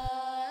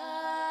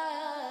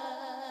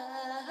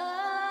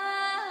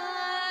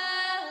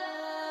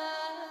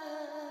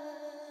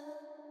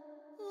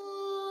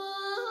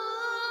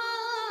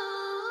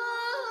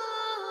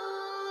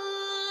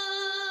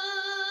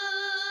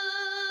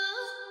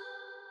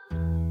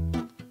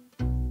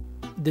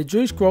 The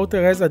Jewish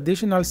quarter has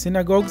additional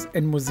synagogues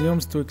and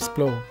museums to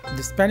explore.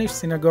 The Spanish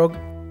synagogue,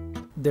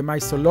 the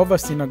Mysolova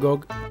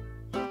synagogue,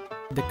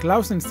 the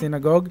Clausen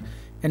synagogue,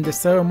 and the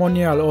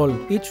ceremonial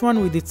hall, each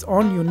one with its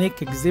own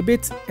unique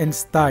exhibits and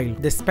style.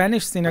 The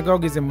Spanish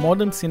synagogue is a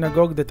modern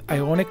synagogue that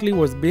ironically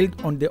was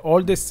built on the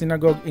oldest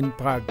synagogue in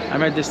Prague.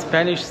 I'm at the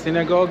Spanish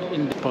synagogue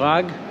in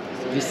Prague.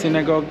 This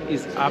synagogue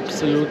is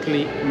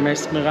absolutely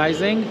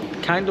mesmerizing.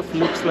 It kind of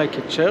looks like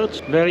a church,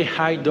 very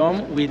high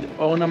dome with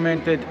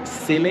ornamented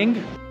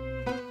ceiling.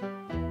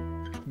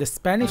 The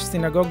Spanish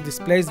synagogue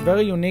displays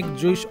very unique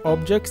Jewish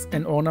objects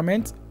and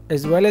ornaments,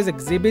 as well as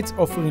exhibits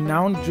of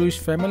renowned Jewish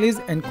families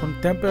and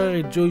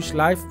contemporary Jewish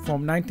life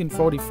from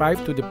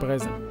 1945 to the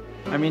present.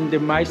 I'm in the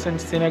Meissen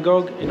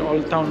synagogue in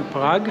Old Town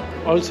Prague,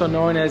 also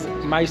known as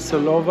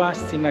Mysolova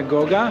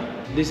Synagoga.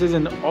 This is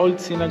an old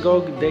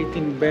synagogue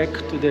dating back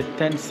to the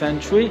 10th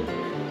century,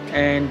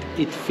 and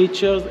it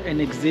features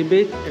an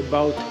exhibit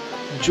about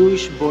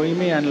Jewish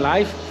Bohemian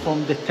life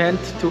from the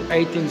 10th to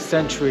 18th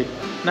century.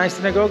 Nice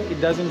synagogue.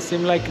 It doesn't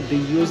seem like they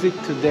use it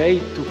today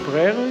to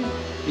pray.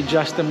 It's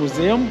just a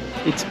museum.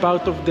 It's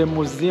part of the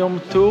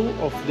museum tour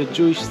of the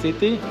Jewish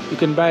city. You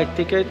can buy a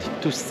ticket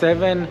to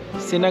 7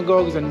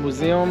 synagogues and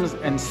museums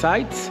and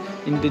sites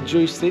in the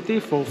Jewish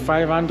city for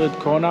 500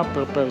 krona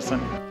per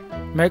person.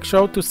 Make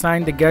sure to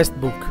sign the guest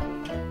book.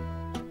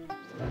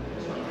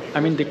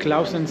 I'm in the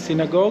Clausen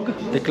synagogue.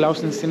 The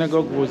Clausen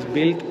synagogue was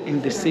built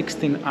in the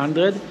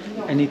 1600s,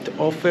 and it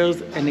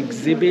offers an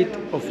exhibit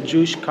of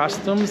Jewish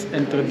customs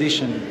and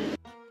tradition.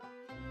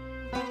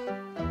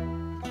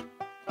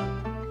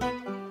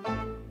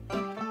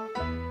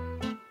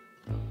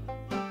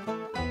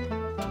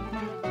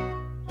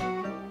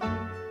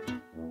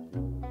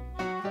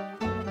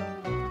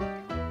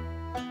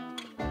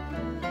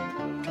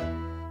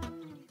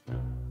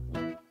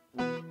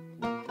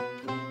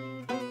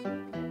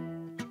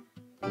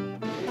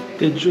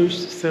 The Jewish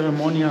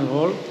Ceremonial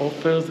Hall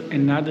offers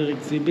another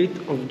exhibit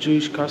of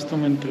Jewish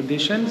customs and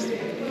traditions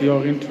if you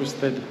are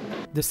interested.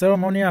 The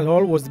ceremonial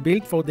hall was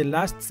built for the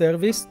last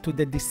service to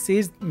the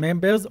deceased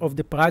members of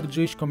the Prague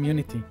Jewish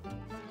community.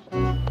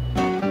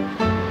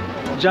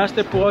 Just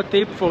a pro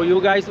tip for you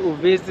guys who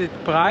visit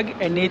Prague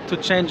and need to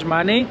change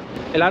money.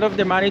 A lot of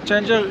the money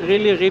changers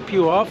really rip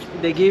you off.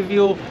 They give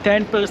you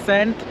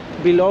 10%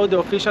 below the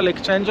official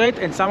exchange rate,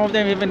 and some of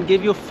them even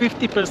give you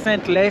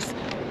 50% less.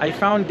 I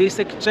found this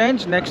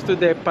exchange next to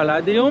the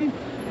Palladium,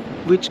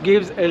 which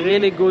gives a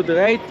really good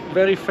rate,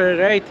 very fair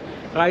rate.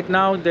 Right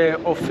now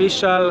the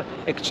official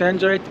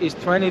exchange rate is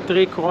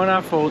 23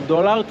 krona for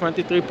dollar,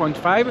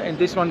 23.5, and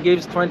this one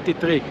gives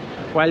 23,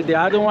 while the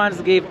other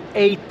ones give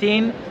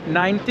 18,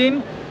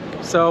 19.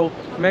 So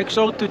make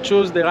sure to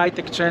choose the right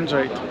exchange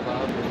rate.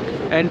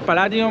 And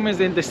Palladium is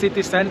in the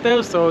city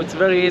center, so it's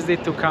very easy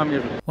to come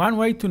here. One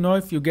way to know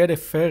if you get a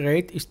fair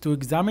rate is to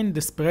examine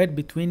the spread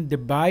between the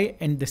buy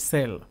and the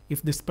sell.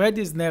 If the spread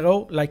is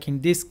narrow, like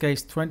in this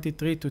case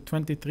 23 to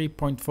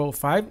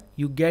 23.45,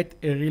 you get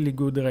a really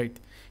good rate.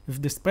 If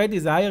the spread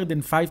is higher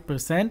than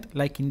 5%,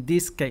 like in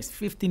this case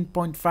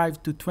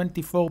 15.5 to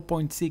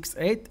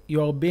 24.68,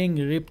 you are being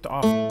ripped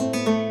off.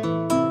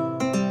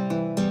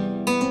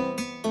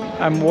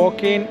 I'm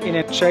walking in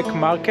a Czech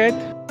market.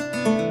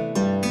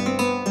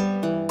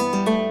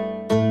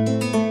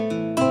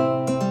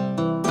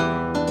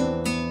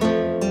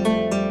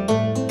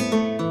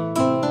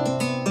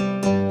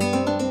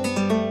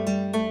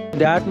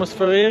 The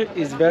atmosphere here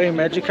is very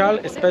magical,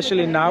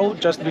 especially now,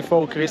 just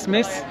before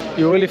Christmas.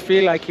 You really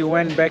feel like you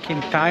went back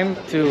in time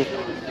to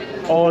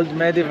old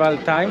medieval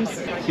times.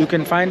 You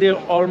can find here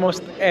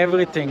almost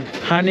everything.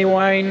 Honey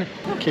wine,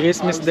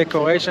 Christmas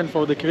decoration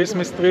for the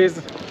Christmas trees,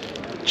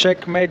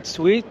 Czech-made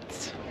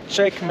sweets,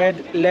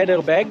 Czech-made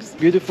leather bags,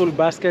 beautiful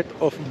basket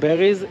of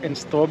berries and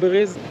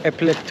strawberries, a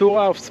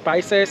plethora of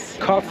spices,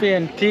 coffee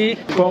and tea,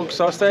 pork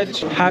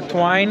sausage, hot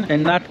wine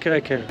and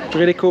nutcracker.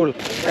 Pretty cool.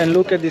 And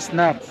look at this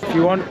nuts. If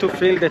you want to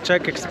feel the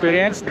Czech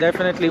experience,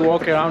 definitely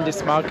walk around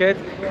this market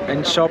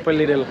and shop a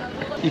little.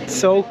 It's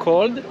so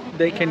cold,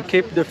 they can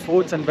keep the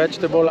fruits and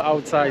vegetables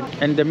outside,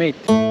 and the meat.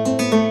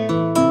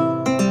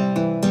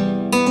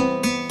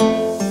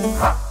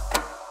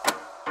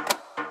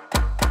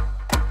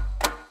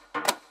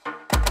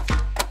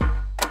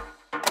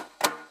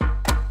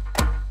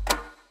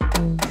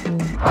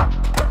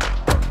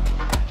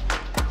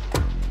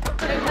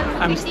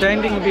 I'm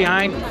standing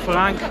behind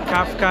Franz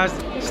Kafka's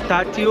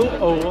statue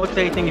or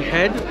rotating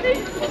head.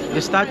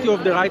 The statue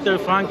of the writer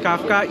Franz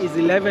Kafka is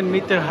 11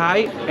 meters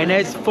high and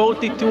has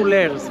 42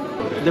 layers.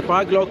 The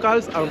Prague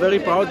locals are very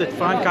proud that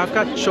Franz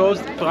Kafka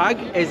chose Prague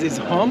as his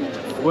home,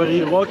 where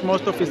he wrote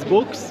most of his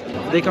books.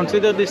 They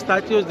consider this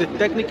statue as the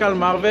technical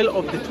marvel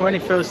of the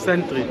 21st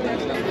century.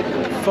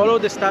 Follow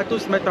the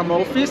statue's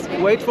metamorphosis,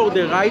 wait for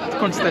the right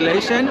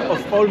constellation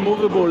of all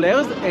movable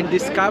layers, and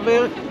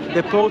discover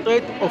the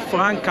portrait of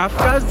Franz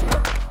Kafka's.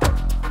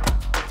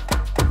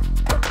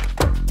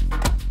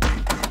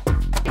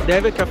 They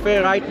have a cafe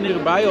right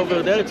nearby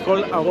over there, it's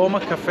called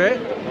Aroma Cafe,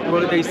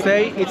 where they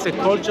say it's a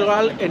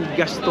cultural and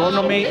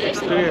gastronomy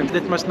experience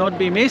that must not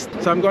be missed,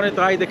 so I'm gonna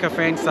try the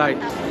cafe inside.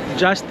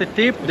 Just a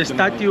tip, the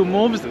statue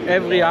moves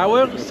every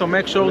hour, so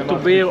make sure to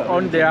be here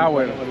on the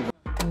hour.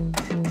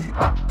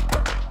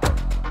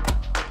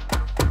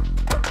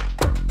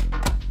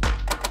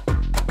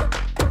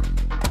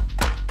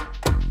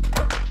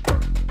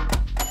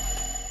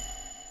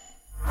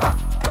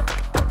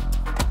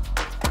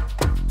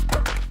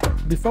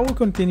 Before we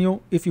continue,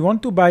 if you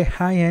want to buy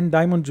high-end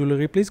diamond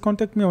jewelry, please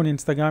contact me on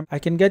Instagram. I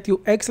can get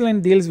you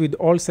excellent deals with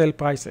wholesale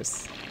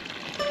prices.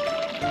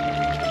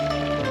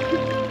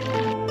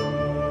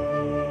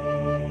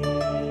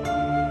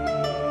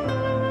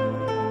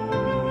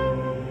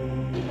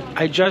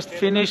 I just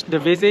finished the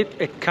visit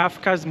at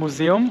Kafka's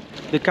museum.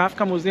 The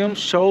Kafka Museum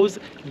shows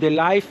the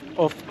life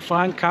of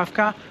Franz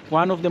Kafka,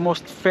 one of the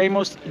most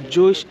famous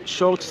Jewish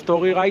short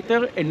story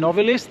writer and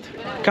novelist.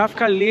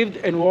 Kafka lived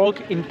and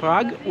worked in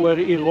Prague, where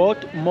he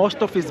wrote most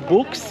of his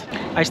books.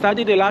 I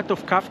studied a lot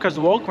of Kafka's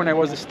work when I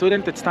was a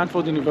student at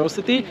Stanford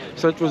University,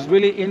 so it was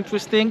really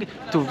interesting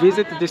to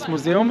visit this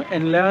museum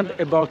and learn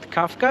about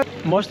Kafka.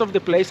 Most of the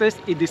places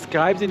he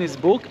describes in his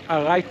book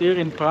are right here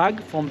in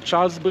Prague, from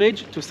Charles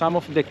Bridge to some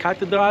of the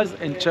cathedrals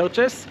and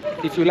churches.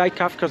 If you like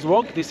Kafka's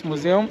work, this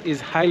museum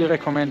is highly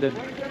recommended.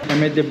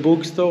 I'm at the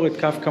bookstore at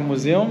Kafka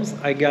Museums.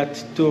 I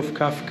got 2 of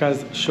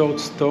Kafka's short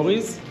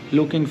stories.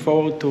 Looking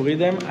forward to read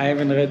them. I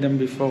haven't read them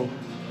before.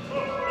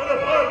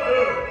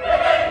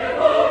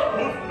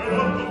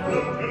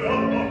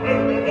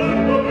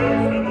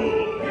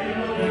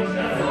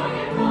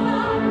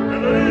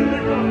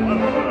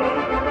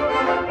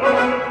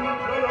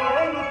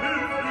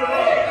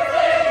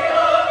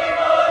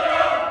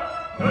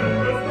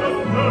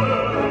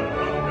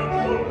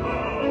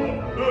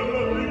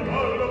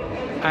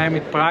 I am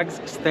at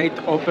Prague's State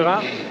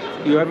Opera.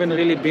 You haven't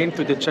really been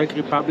to the Czech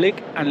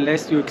Republic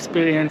unless you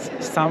experience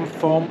some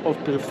form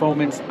of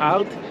performance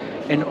art,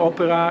 and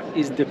opera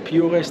is the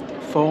purest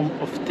form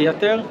of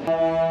theater.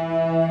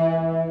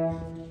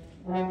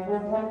 I'm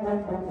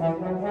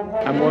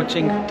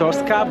watching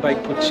Tosca by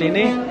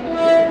Puccini,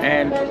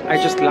 and I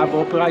just love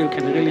opera. You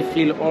can really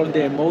feel all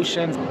the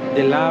emotions,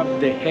 the love,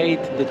 the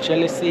hate, the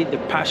jealousy, the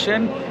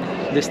passion.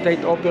 The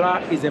State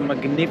Opera is a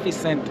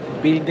magnificent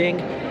building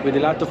with a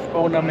lot of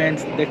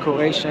ornaments,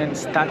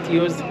 decorations,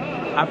 statues.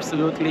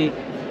 Absolutely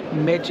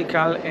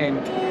magical and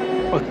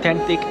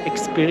authentic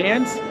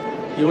experience.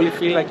 You really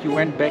feel like you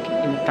went back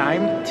in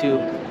time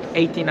to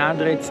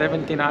 1800,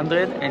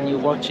 1700, and you're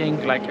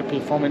watching like a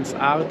performance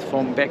art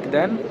from back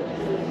then.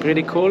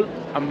 Pretty cool,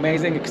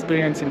 amazing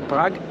experience in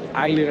Prague,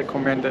 highly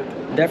recommended.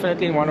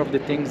 Definitely one of the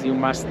things you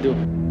must do.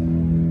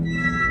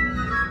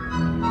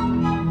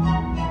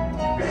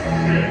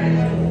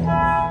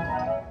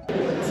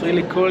 It's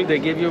really cool, they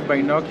give you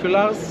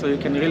binoculars so you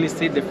can really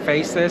see the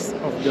faces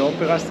of the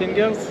opera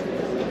singers.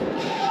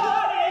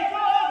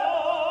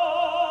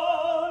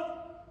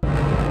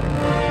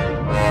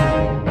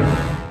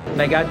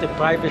 I got a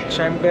private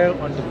chamber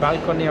on the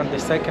balcony on the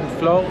second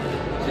floor,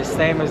 the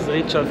same as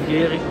Richard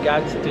Gere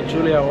got to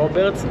Julia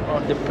Roberts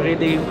on the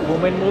Pretty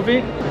Woman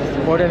movie.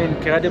 What an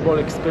incredible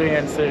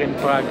experience here in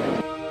Prague.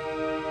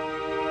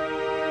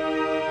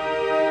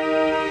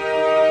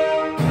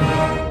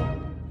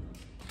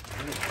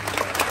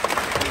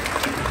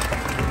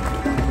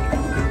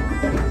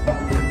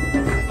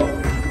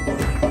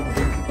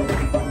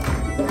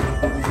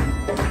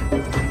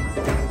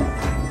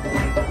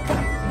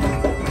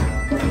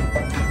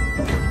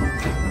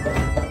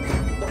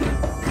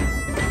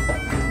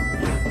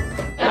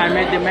 I'm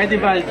at the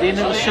medieval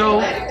dinner show.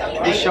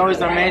 This show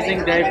is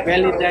amazing. They have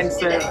belly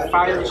dancer,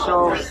 fire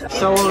show,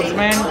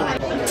 swordsman,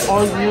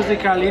 old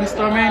musical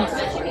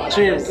instruments.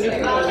 Cheers!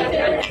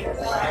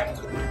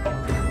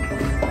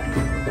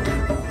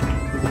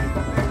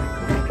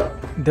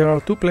 There are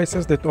two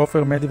places that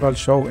offer medieval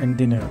show and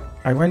dinner.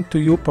 I went to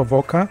U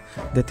Pavoka,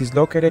 that is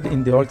located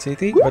in the old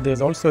city, but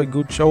there's also a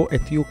good show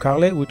at U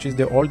Karle, which is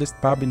the oldest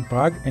pub in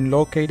Prague and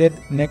located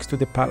next to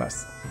the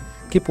palace.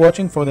 Keep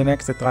watching for the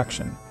next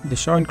attraction. The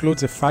show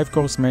includes a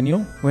 5-course menu.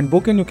 When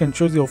booking, you can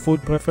choose your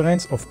food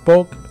preference of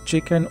pork,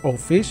 chicken or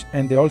fish,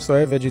 and they also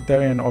have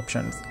vegetarian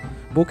options.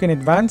 Book in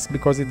advance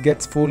because it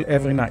gets full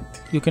every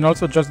night. You can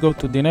also just go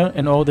to dinner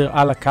and order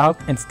a la carte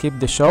and skip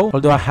the show,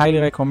 although I highly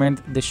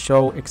recommend the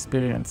show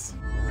experience.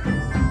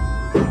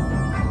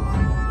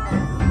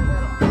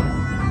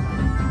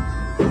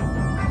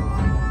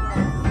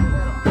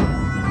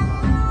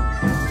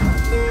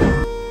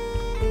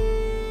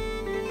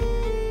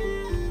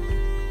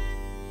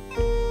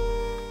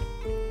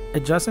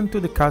 Adjacent to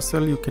the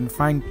castle you can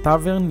find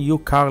Tavern U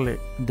Karle,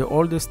 the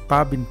oldest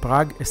pub in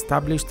Prague,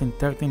 established in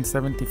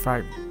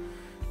 1375.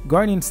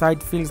 Going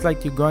inside feels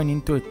like you're going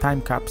into a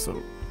time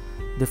capsule.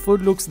 The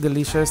food looks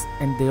delicious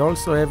and they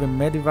also have a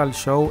medieval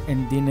show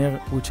and dinner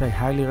which I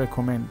highly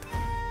recommend.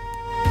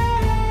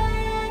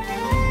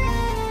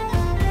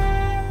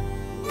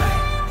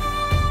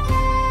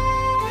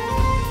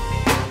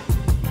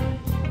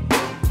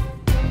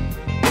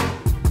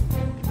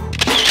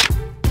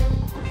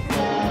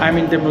 I'm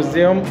in the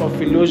Museum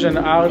of Illusion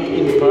Art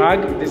in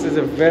Prague. This is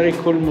a very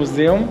cool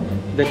museum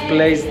that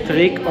plays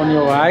trick on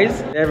your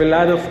eyes. They have a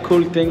lot of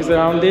cool things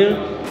around here,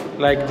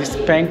 like this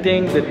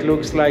painting that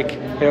looks like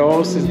a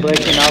horse is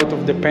breaking out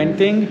of the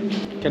painting.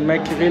 You can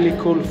make really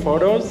cool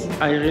photos.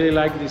 I really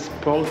like this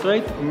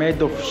portrait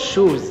made of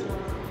shoes.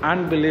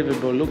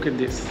 Unbelievable, look at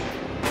this.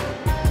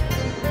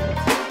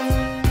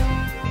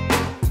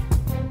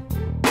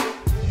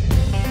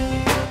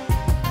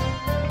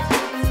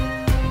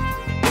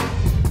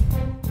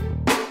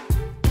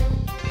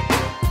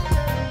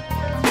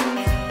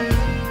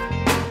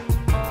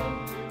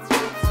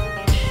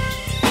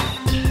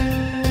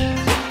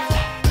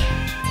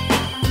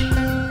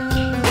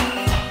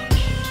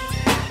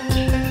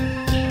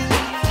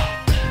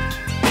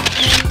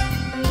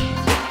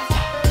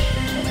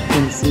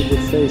 See the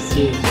face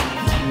here in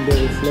the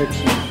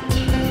reflection.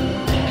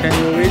 Can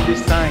you read the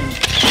sign?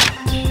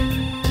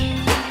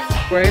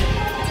 Wait.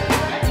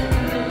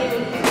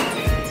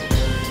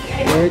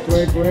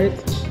 Wait.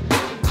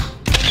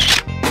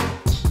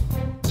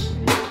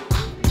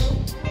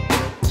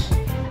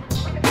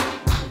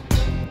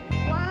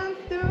 One,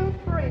 two,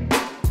 three.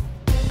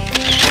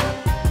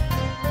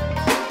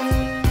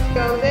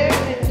 Go there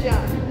and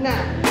jump.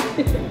 Now.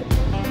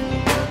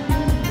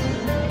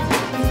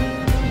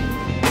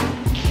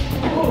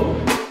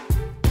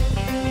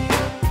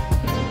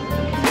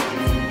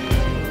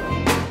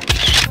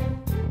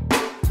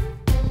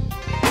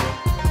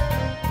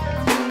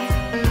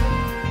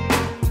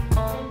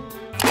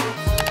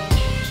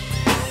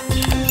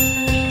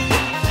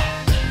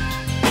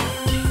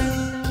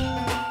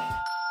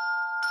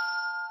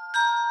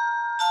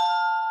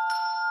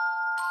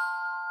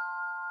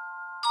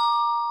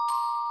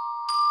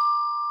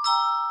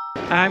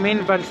 I'm in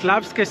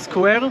Václavské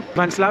Square.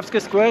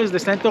 Václavské Square is the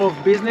center of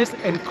business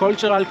and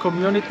cultural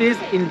communities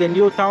in the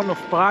new town of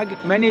Prague.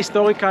 Many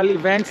historical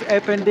events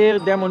happen there,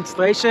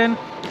 demonstration.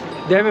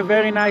 They have a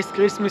very nice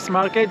Christmas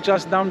market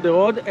just down the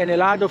road and a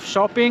lot of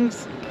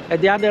shoppings. At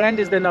the other end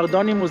is the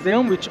Nardoni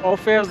Museum, which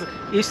offers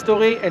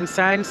history and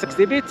science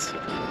exhibits.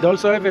 They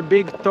also have a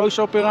big toy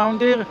shop around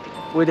here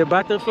with a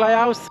butterfly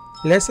house.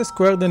 Less a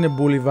square than a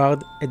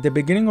boulevard, at the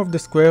beginning of the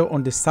square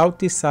on the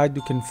southeast side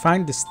you can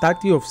find the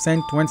statue of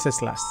Saint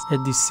Wenceslas, a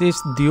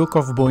deceased Duke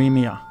of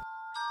Bohemia.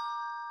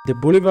 The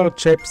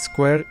boulevard-shaped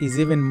square is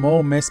even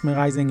more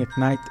mesmerizing at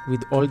night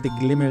with all the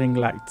glimmering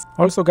lights.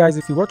 Also guys,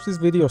 if you watch this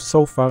video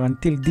so far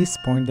until this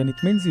point, then it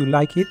means you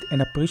like it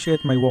and appreciate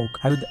my work.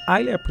 I would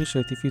highly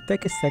appreciate if you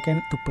take a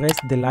second to press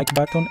the like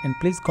button and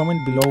please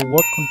comment below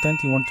what content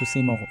you want to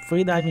see more.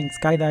 Freediving,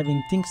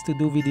 skydiving, things to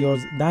do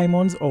videos,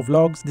 diamonds or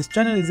vlogs. This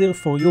channel is here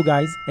for you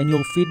guys and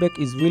your feedback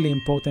is really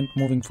important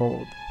moving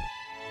forward.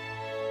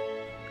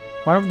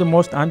 One of the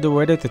most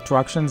underrated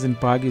attractions in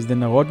Prague is the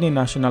Narodny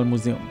National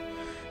Museum.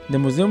 The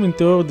museum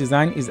interior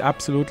design is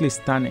absolutely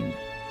stunning.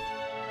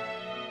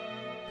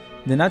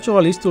 The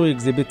natural history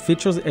exhibit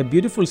features a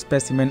beautiful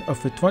specimen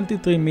of a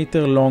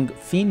 23-meter long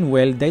fin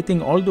whale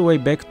dating all the way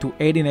back to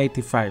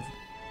 1885.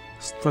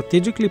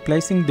 Strategically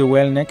placing the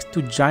whale next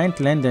to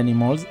giant land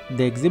animals,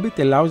 the exhibit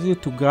allows you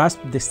to grasp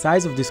the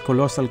size of this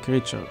colossal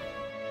creature.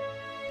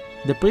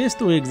 The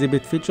prehistory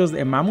exhibit features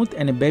a mammoth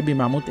and a baby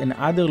mammoth and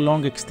other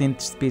long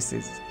extinct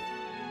species.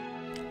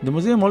 The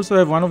museum also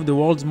has one of the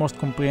world's most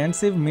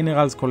comprehensive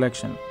minerals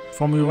collection.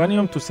 From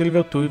uranium to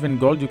silver to even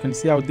gold, you can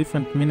see how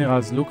different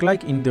minerals look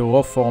like in the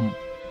raw form.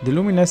 The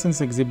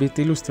luminescence exhibit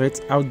illustrates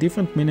how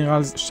different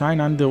minerals shine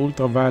under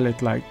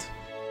ultraviolet light.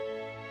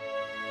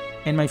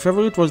 And my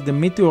favorite was the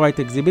meteorite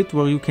exhibit,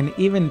 where you can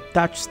even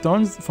touch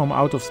stones from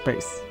out of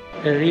space.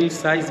 A real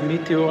size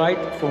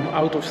meteorite from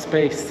out of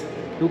space.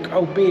 Look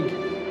how big!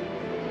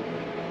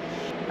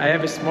 I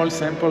have a small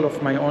sample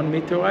of my own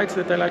meteorites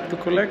that I like to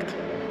collect,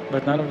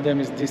 but none of them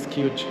is this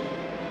huge.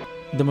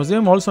 The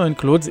museum also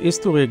includes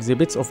history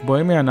exhibits of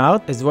Bohemian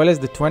art as well as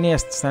the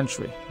 20th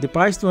century. The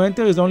price to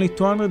enter is only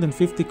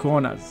 250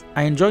 kronas.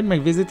 I enjoyed my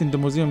visit in the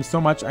museum so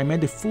much I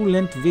made a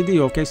full-length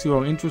video in case you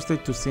are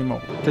interested to see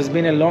more. It has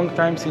been a long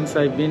time since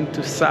I've been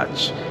to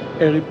such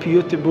a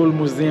reputable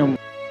museum.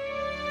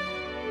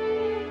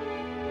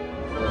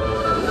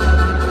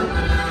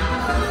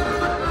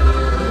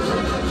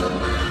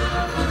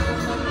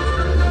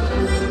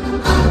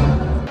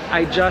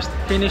 I just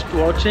finished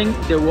watching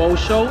the WoW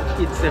show.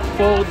 It's a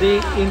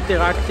 4D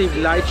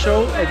interactive light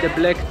show at the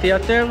Black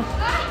Theater.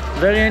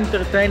 Very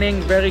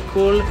entertaining, very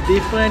cool,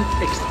 different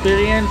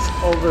experience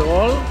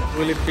overall.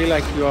 Really feel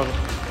like you are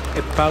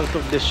a part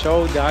of the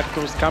show. The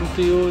actors come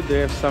to you, they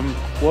have some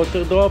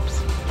water drops.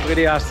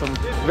 Really awesome.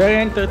 Very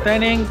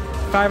entertaining,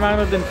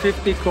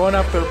 550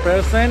 krona per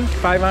person,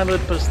 500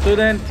 per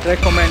student,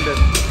 recommended.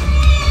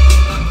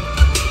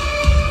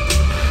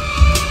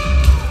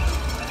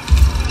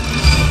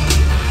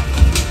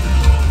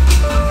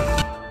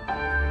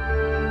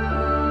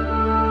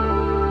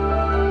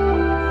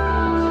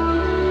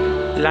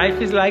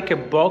 Life is like a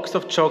box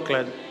of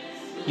chocolate.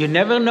 You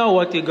never know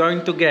what you're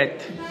going to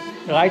get.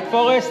 Right,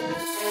 Forrest?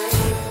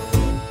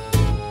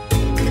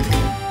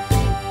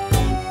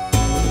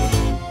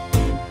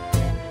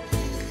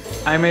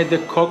 I'm at the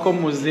Cocoa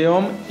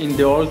Museum in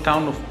the old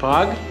town of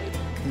Prague.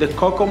 The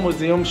Cocoa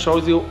Museum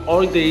shows you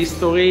all the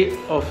history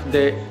of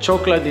the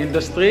chocolate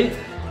industry,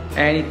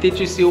 and it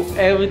teaches you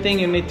everything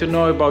you need to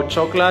know about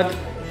chocolate,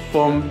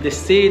 from the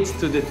seeds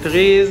to the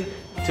trees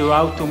to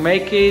how to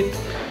make it.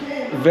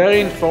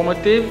 Very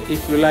informative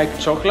if you like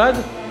chocolate.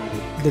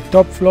 The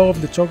top floor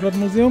of the chocolate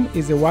museum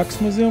is a wax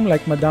museum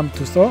like Madame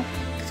Tussauds,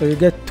 so you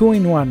get two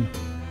in one.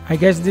 I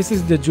guess this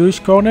is the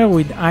Jewish corner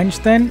with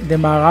Einstein, the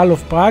Maharal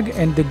of Prague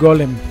and the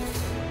Golem.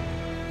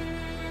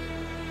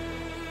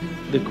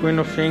 The Queen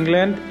of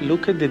England,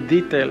 look at the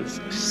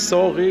details,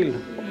 so real.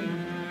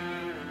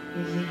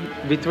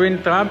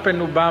 Between Trump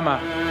and Obama.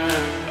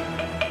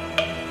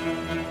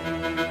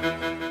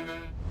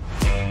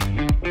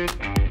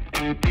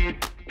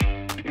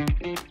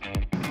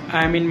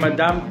 I'm in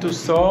Madame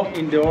Tussauds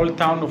in the old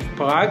town of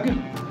Prague.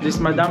 This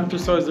Madame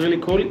Tussauds is really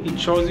cool. It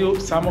shows you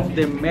some of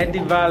the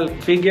medieval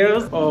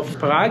figures of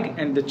Prague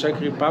and the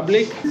Czech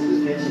Republic.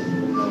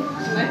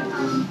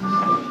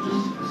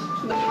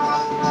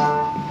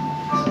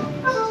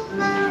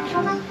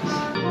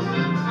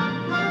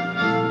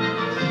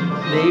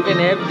 They even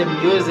have the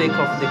music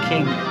of the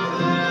king.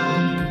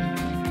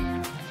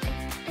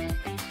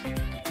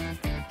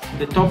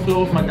 The top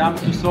floor of Madame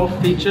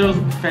Tussauds features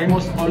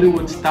famous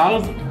Hollywood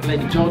stars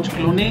like George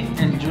Clooney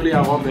and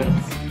Julia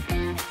Roberts.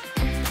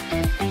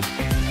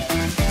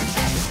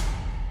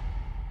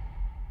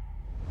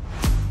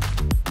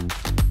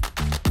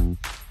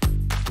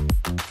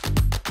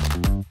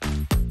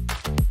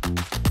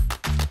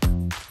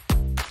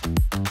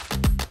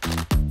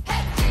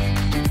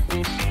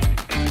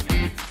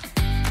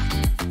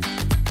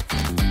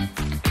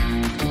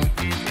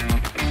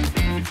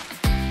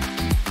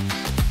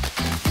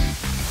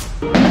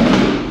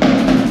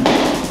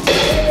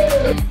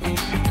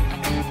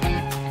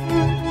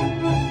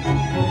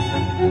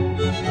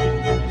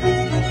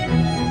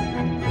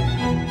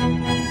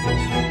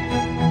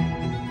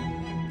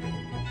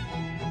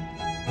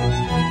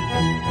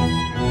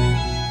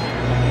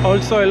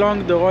 Also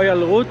along the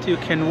royal route you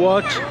can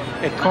watch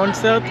a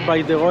concert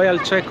by the Royal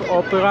Czech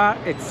Opera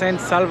at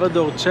St.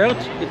 Salvador Church.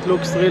 It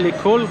looks really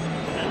cool.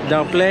 They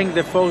are playing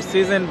the Four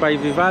Seasons by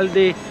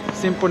Vivaldi,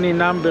 Symphony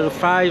No.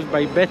 5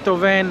 by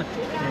Beethoven,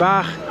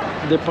 Bach.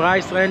 The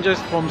price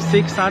ranges from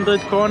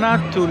 600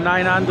 krona to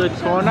 900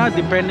 krona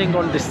depending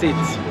on the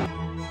seats.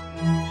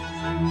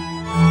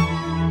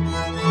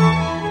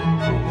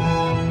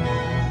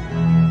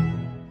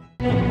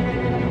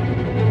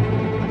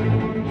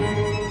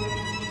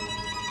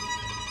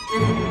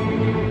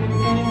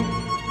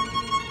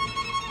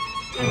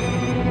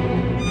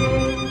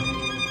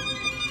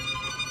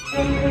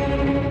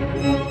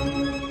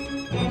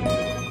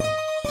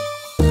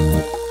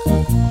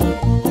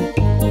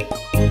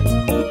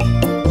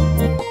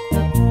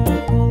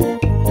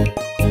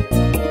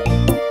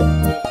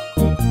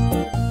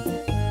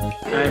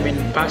 I'm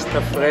in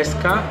Pasta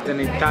Fresca, an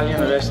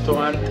Italian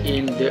restaurant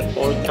in the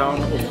old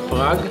town of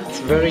Prague. It's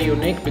very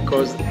unique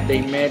because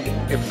they made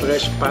a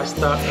fresh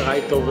pasta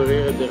right over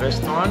here at the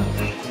restaurant.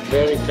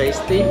 Very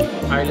tasty,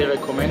 highly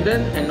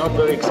recommended, and not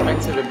very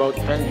expensive, about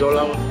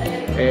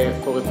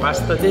 $10 for a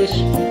pasta dish.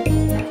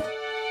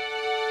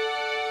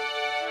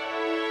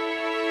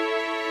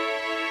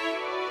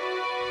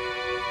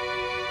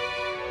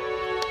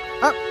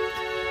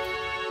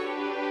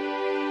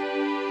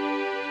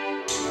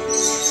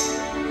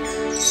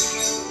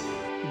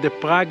 The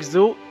Prague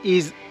Zoo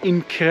is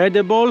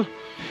incredible.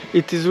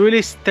 It is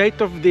really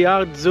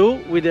state-of-the-art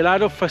zoo with a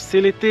lot of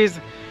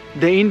facilities.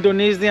 The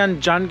Indonesian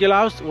jungle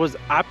house was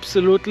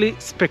absolutely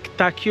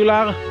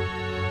spectacular.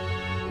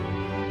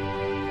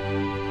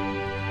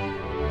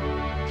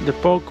 The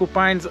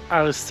porcupines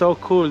are so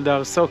cool, they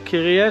are so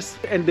curious,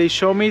 and they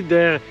show me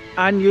their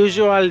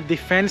unusual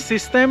defense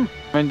system.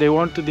 When they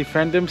want to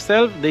defend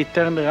themselves, they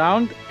turn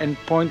around and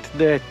point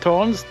their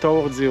thorns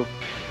towards you.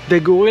 The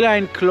gorilla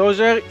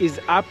enclosure is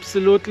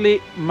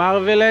absolutely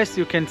marvelous.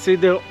 You can sit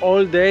there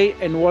all day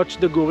and watch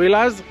the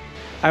gorillas.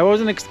 I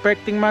wasn't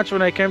expecting much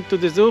when I came to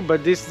the zoo,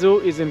 but this zoo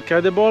is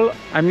incredible.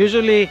 I'm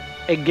usually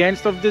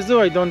against of the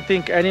zoo. I don't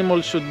think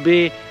animals should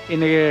be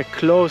in a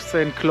close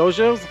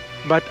enclosures,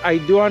 but I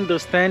do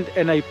understand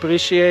and I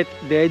appreciate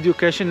the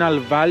educational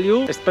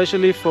value,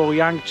 especially for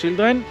young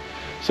children.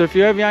 So if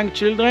you have young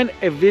children,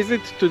 a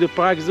visit to the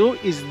Prague Zoo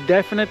is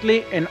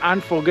definitely an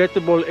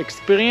unforgettable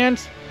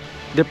experience.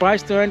 The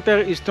price to enter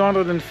is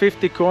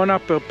 250 krona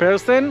per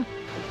person.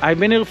 I've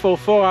been here for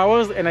 4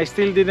 hours and I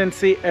still didn't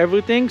see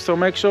everything, so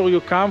make sure you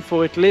come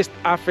for at least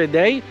half a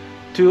day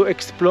to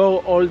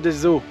explore all the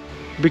zoo.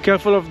 Be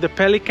careful of the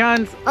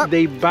pelicans,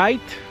 they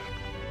bite.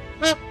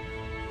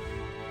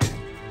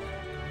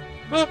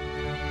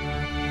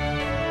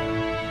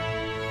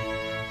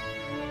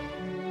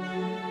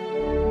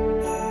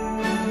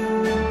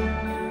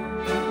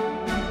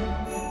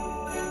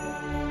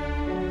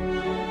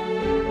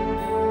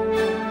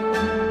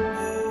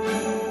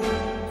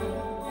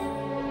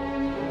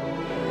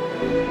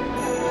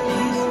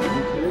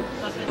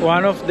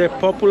 One of the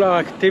popular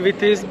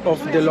activities of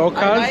the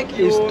locals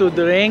is to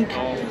drink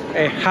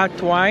a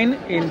hot wine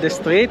in the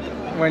street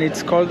when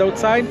it's cold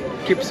outside.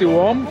 Keeps you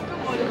warm.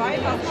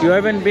 You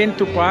haven't been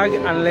to Prague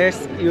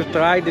unless you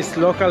try this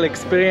local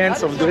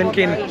experience of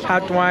drinking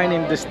hot wine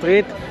in the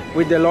street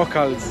with the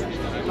locals.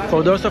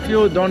 For those of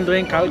you who don't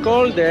drink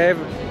alcohol, they have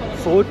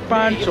fruit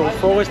punch or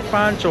forest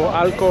punch or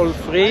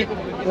alcohol-free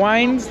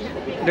wines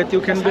that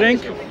you can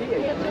drink.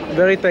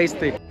 Very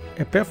tasty.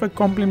 A perfect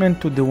complement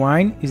to the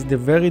wine is the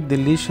very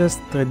delicious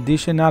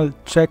traditional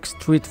Czech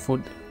street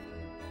food.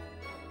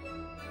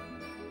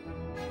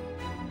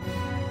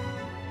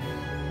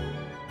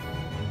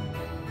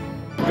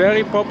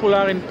 Very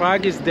popular in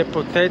Prague is the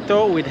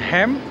potato with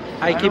ham.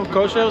 I keep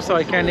kosher so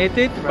I can eat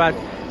it, but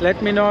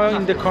let me know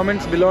in the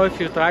comments below if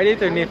you tried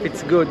it and if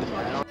it's good.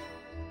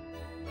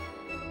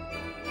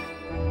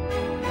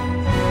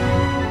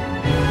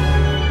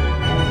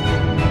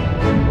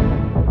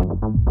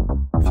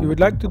 If you would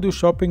like to do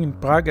shopping in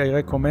Prague, I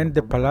recommend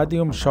the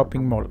Palladium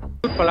shopping mall.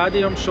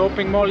 Palladium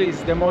shopping mall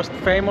is the most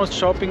famous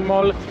shopping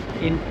mall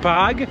in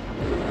Prague.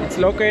 It's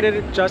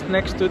located just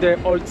next to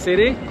the old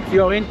city. If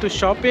you're into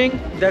shopping,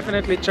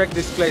 definitely check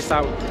this place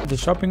out. The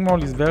shopping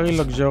mall is very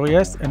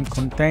luxurious and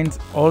contains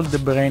all the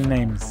brand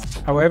names.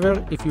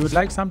 However, if you would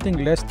like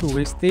something less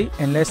touristy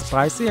and less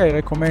pricey, I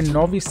recommend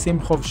Novi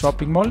Simchov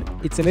shopping mall.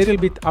 It's a little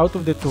bit out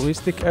of the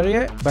touristic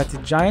area, but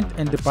it's giant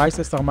and the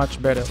prices are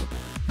much better.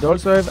 They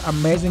also have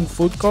amazing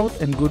food court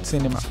and good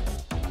cinema.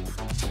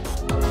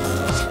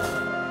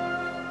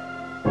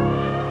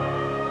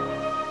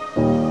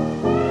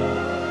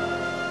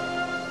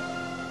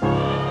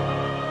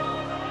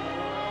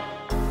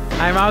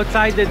 I'm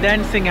outside the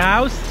dancing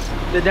house.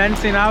 The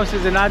dancing house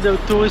is another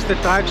tourist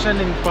attraction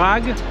in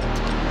Prague.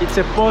 It's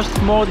a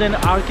post-modern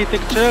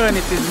architecture and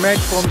it is made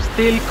from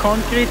steel,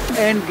 concrete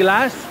and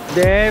glass.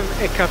 They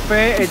have a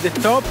cafe at the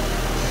top.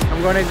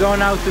 I'm gonna go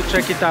now to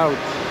check it out.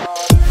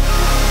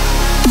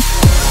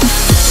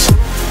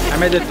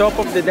 I'm at the top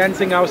of the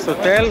Dancing House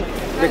Hotel.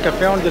 The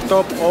cafe on the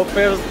top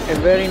offers a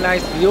very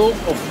nice view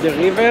of the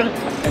river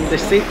and the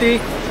city.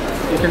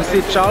 You can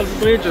see Charles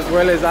Bridge as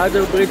well as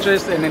other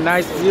bridges and a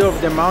nice view of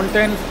the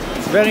mountain.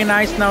 It's very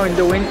nice now in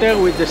the winter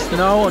with the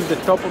snow on the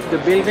top of the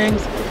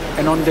buildings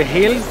and on the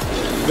hills.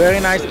 Very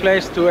nice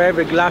place to have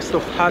a glass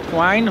of hot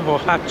wine or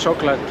hot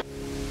chocolate.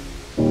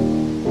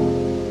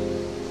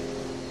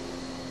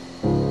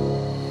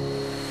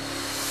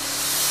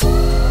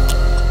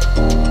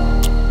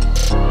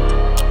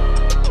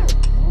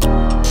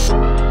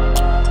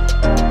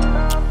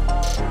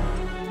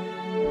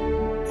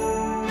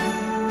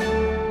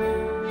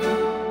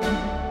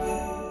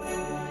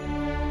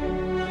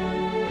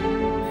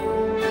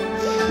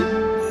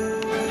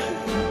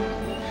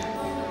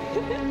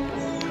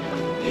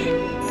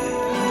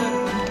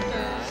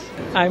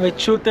 I'm at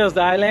Shooter's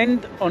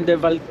Island on the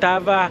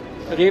Vltava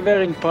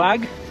River in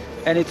Prague,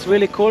 and it's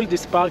really cool.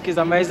 This park is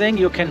amazing.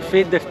 You can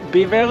feed the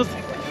beavers.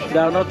 They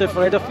are not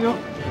afraid of you.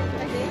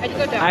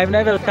 I've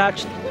never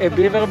touched a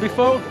beaver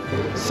before.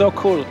 So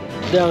cool.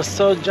 They are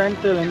so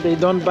gentle and they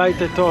don't bite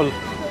at all.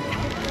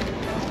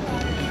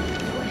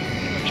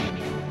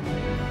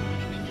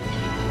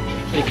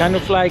 They kind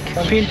of like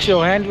pinch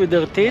your hand with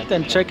their teeth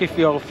and check if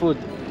you are food.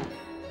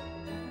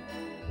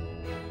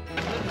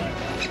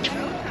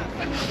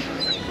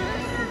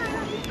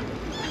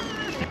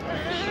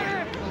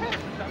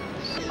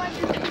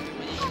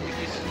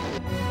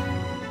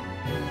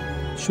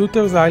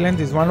 Shooter's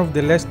Island is one of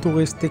the less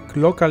touristic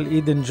local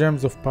hidden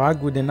gems of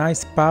Prague, with a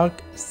nice park,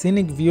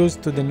 scenic views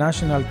to the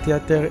National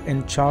Theatre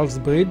and Charles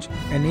Bridge,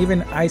 and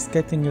even ice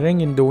skating ring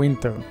in the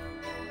winter.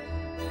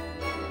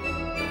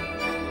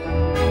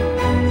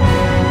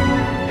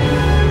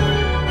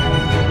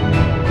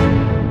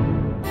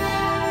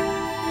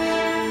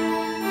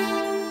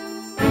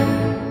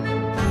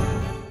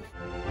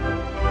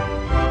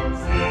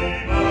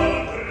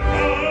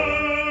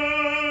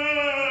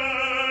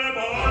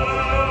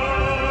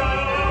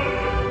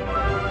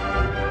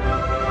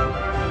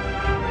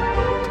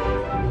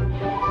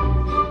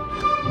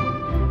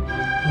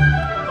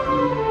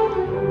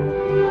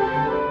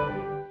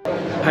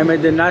 I'm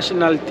at the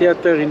National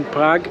Theatre in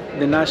Prague.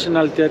 The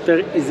National Theatre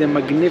is a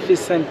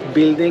magnificent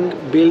building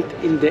built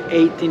in the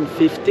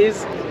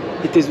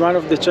 1850s. It is one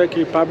of the Czech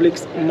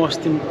Republic's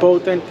most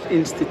important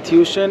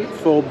institutions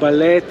for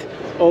ballet,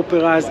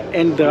 operas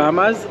and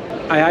dramas.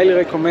 I highly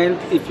recommend,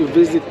 if you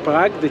visit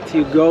Prague, that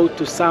you go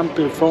to some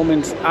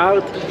performance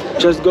art.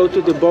 Just go to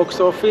the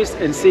box office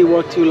and see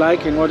what you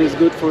like and what is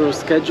good for your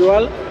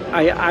schedule.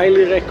 I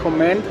highly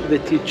recommend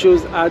that you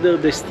choose either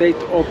the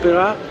State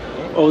Opera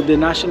or the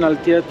National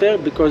Theatre,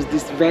 because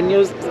these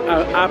venues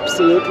are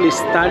absolutely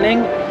stunning.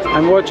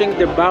 I'm watching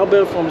The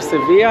Barber from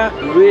Sevilla,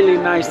 really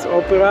nice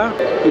opera.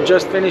 We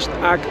just finished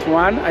Act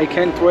 1, I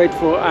can't wait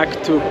for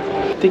Act 2.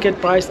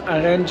 Ticket price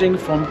are ranging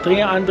from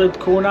 300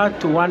 krona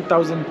to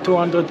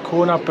 1,200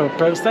 krona per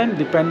person,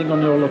 depending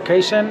on your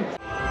location.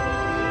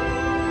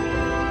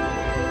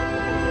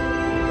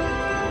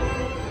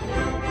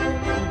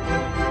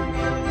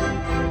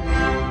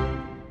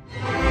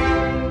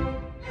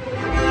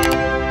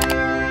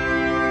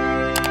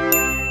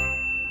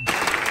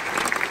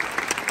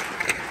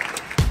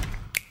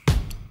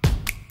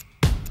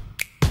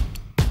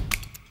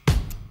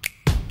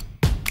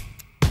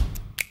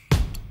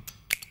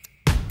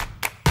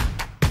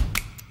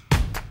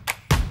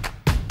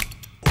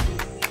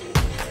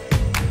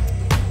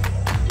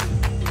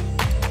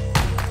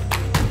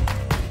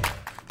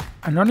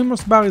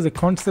 Anonymous Bar is a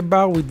concept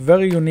bar with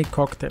very unique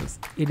cocktails.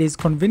 It is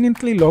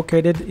conveniently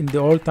located in the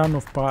old town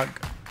of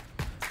Prague.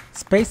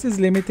 Space is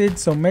limited,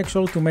 so make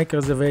sure to make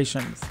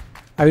reservations.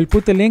 I will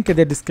put a link in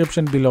the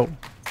description below.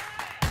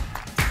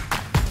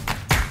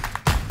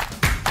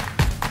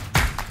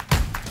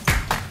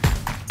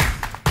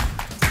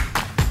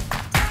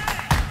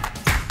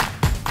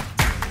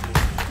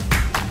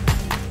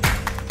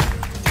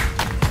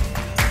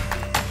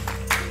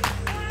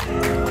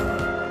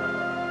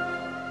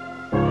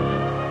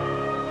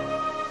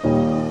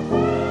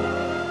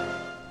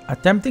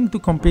 Attempting to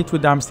compete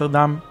with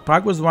Amsterdam,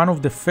 Prague was one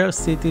of the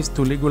first cities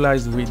to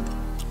legalize weed.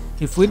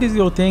 If weed is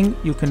your thing,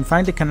 you can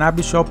find a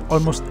cannabis shop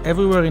almost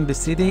everywhere in the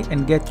city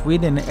and get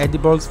weed and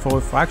edibles for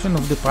a fraction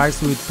of the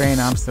price you would pay in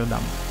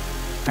Amsterdam.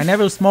 I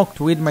never smoked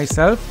weed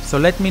myself, so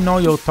let me know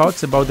your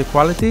thoughts about the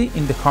quality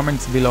in the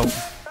comments below.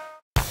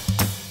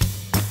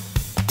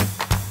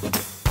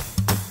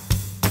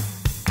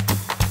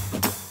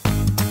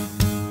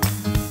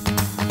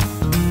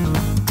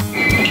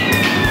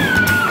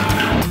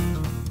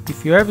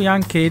 If you have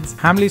young kids,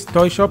 Hamley's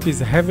toy shop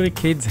is every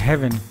kid's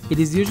heaven. It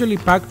is usually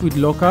packed with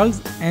locals,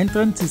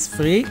 entrance is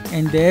free,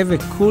 and they have a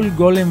cool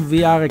Golem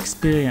VR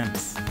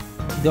experience.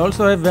 They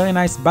also have very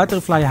nice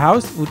butterfly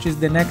house, which is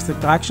the next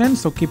attraction,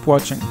 so keep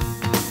watching.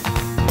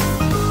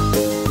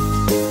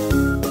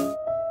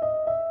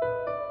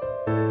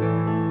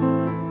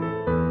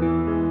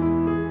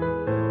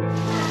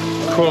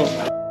 Cool.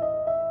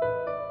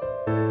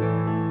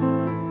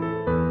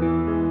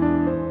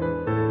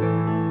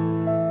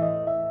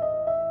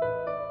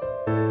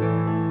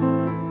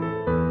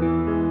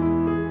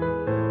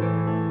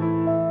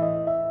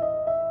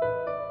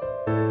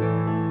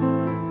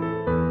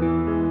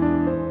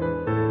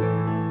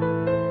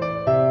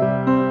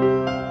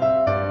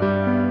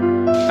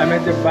 I'm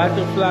at the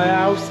butterfly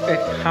house at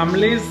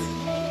Hamleys.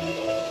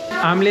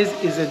 Hamleys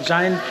is a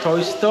giant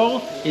toy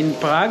store in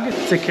Prague.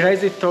 It's a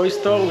crazy toy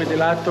store with a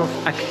lot of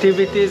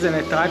activities and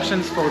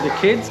attractions for the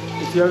kids.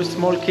 If you have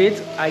small kids,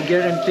 I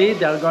guarantee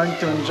they are going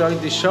to enjoy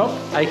the shop.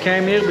 I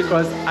came here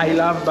because I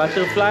love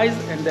butterflies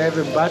and they have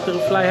a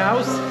butterfly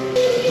house.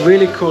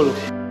 Really cool.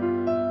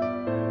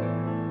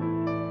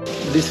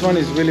 This one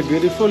is really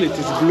beautiful. It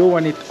is blue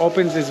and it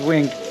opens its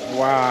wing.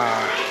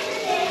 Wow.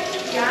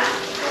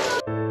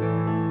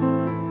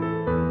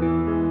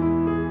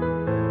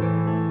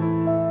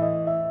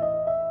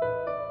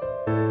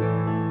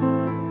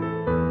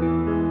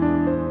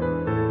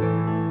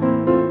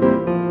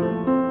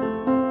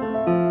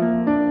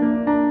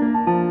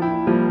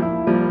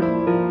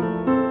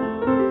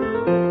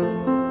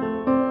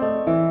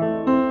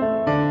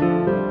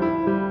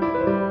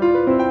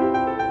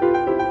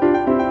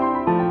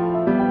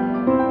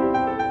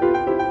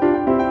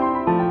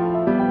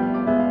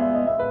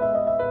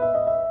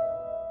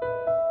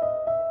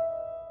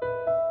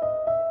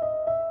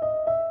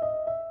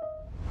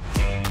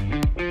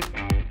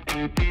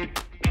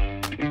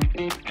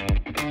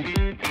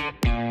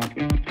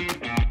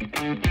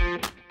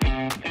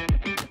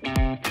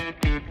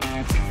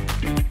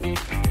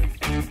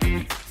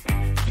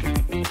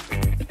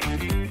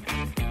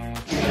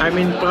 I'm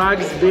in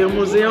Prague's beer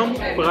museum.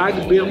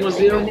 Prague Beer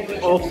Museum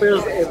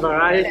offers a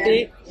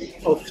variety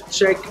of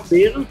Czech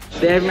beer.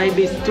 They have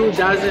maybe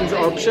 24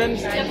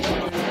 options.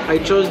 I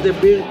chose the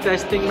beer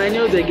tasting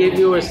menu. They give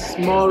you a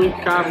small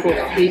cup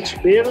of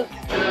each beer.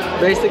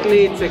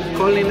 Basically, it's a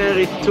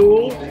culinary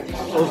tour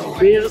of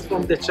beers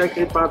from the Czech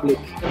Republic.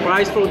 The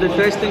price for the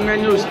tasting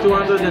menu is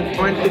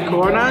 220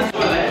 kronas.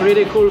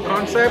 Pretty cool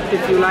concept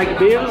if you like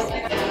beers.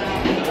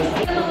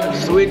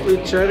 Sweet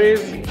with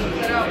cherries,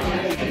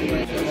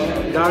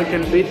 dark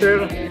and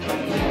bitter,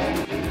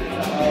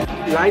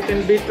 light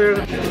and bitter,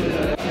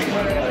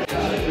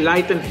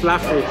 light and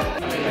fluffy,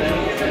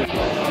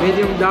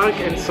 medium dark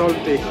and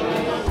salty.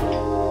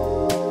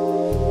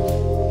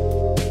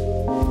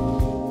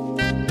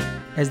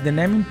 As the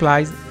name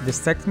implies, the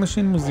Sex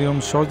Machine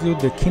Museum shows you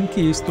the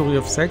kinky history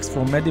of sex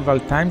from medieval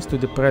times to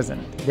the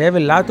present. They have a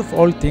lot of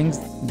old things.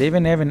 They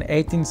even have an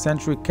 18th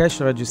century cash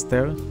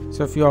register,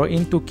 so if you are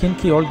into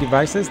kinky old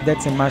devices,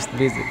 that's a must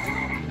visit.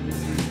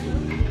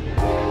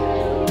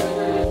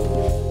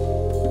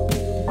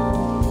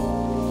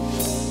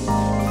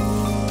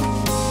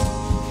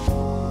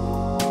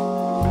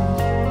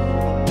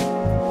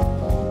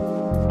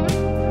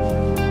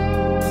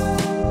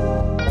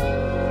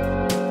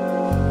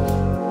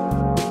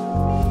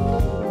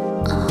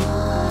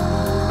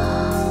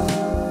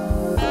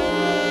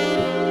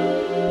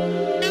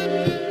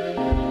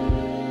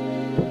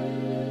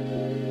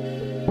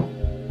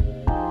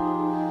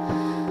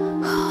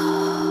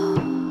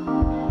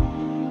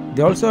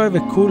 They also have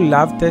a cool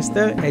love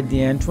tester at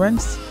the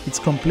entrance. It's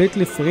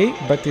completely free,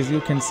 but as you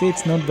can see,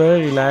 it's not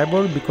very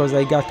reliable because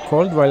I got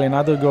cold while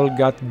another girl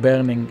got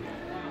burning.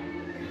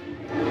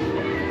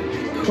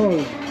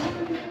 Cold.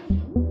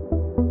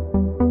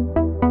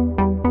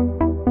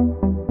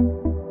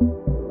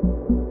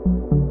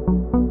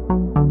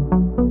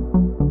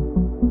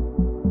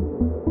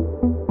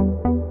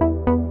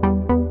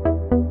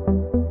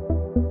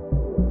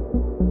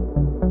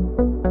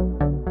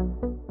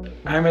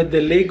 I'm at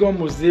the Lego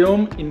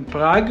Museum in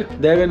Prague.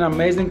 They have an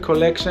amazing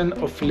collection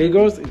of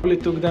Legos. It only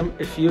took them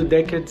a few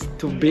decades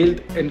to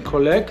build and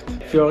collect.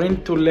 If you're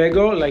into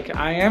Lego like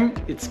I am,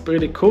 it's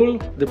pretty cool.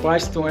 The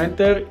price to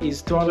enter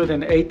is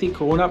 280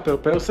 krona per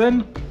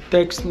person.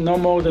 Takes no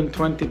more than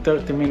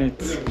 20-30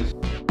 minutes.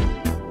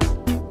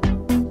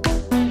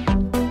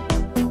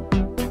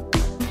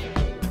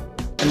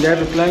 And they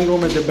have a playing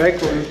room at the back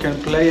where you can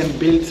play and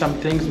build some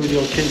things with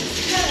your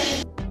kids.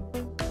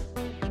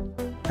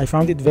 I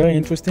found it very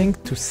interesting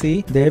to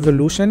see the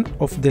evolution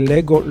of the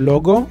Lego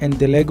logo and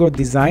the Lego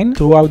design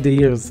throughout the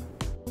years.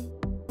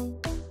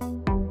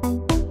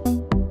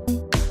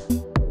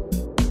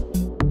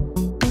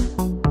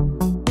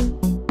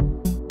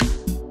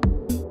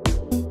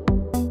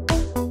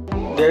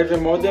 They have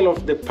a model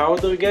of the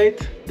Powder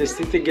Gate, the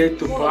city gate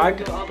to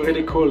Prague.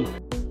 Pretty cool.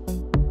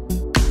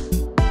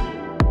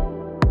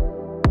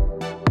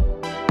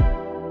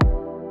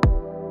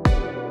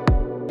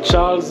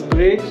 Charles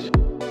Bridge.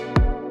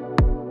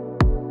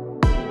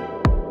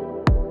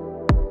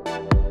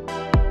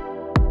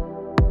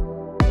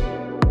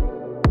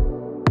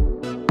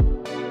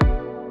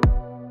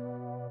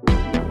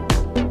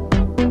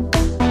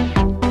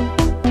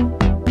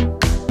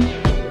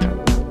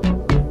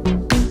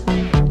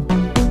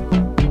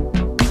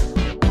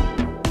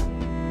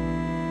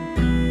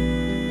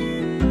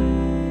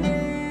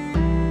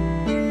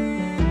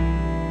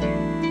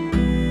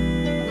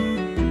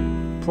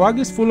 Prague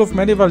is full of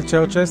medieval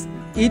churches,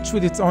 each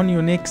with its own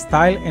unique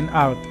style and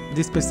art.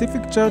 The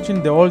specific church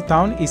in the old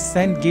town is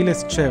St.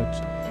 Giles Church.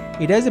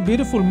 It has a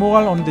beautiful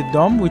mural on the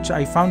dome which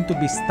I found to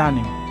be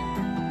stunning.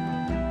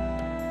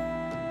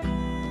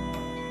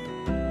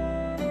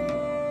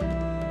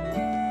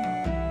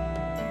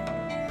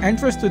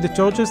 Entrance to the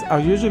churches are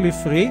usually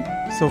free,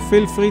 So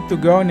feel free to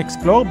go and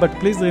explore, but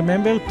please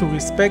remember to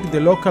respect the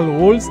local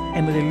rules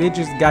and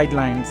religious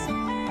guidelines.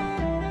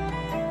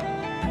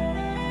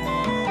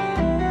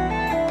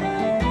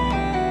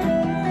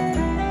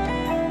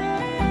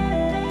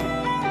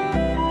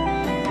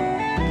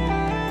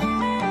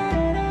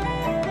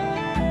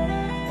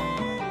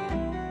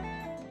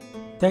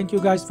 Thank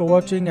you guys for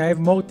watching. I have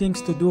more things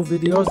to do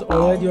videos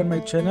already on my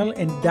channel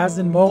and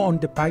dozen more on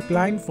the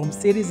pipeline from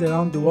cities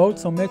around the world,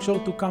 so make sure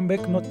to come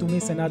back not to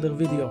miss another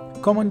video.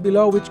 Comment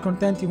below which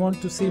content you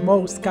want to see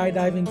more: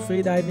 skydiving,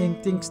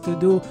 freediving, things to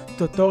do,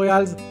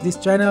 tutorials. This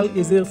channel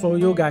is here for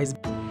you guys.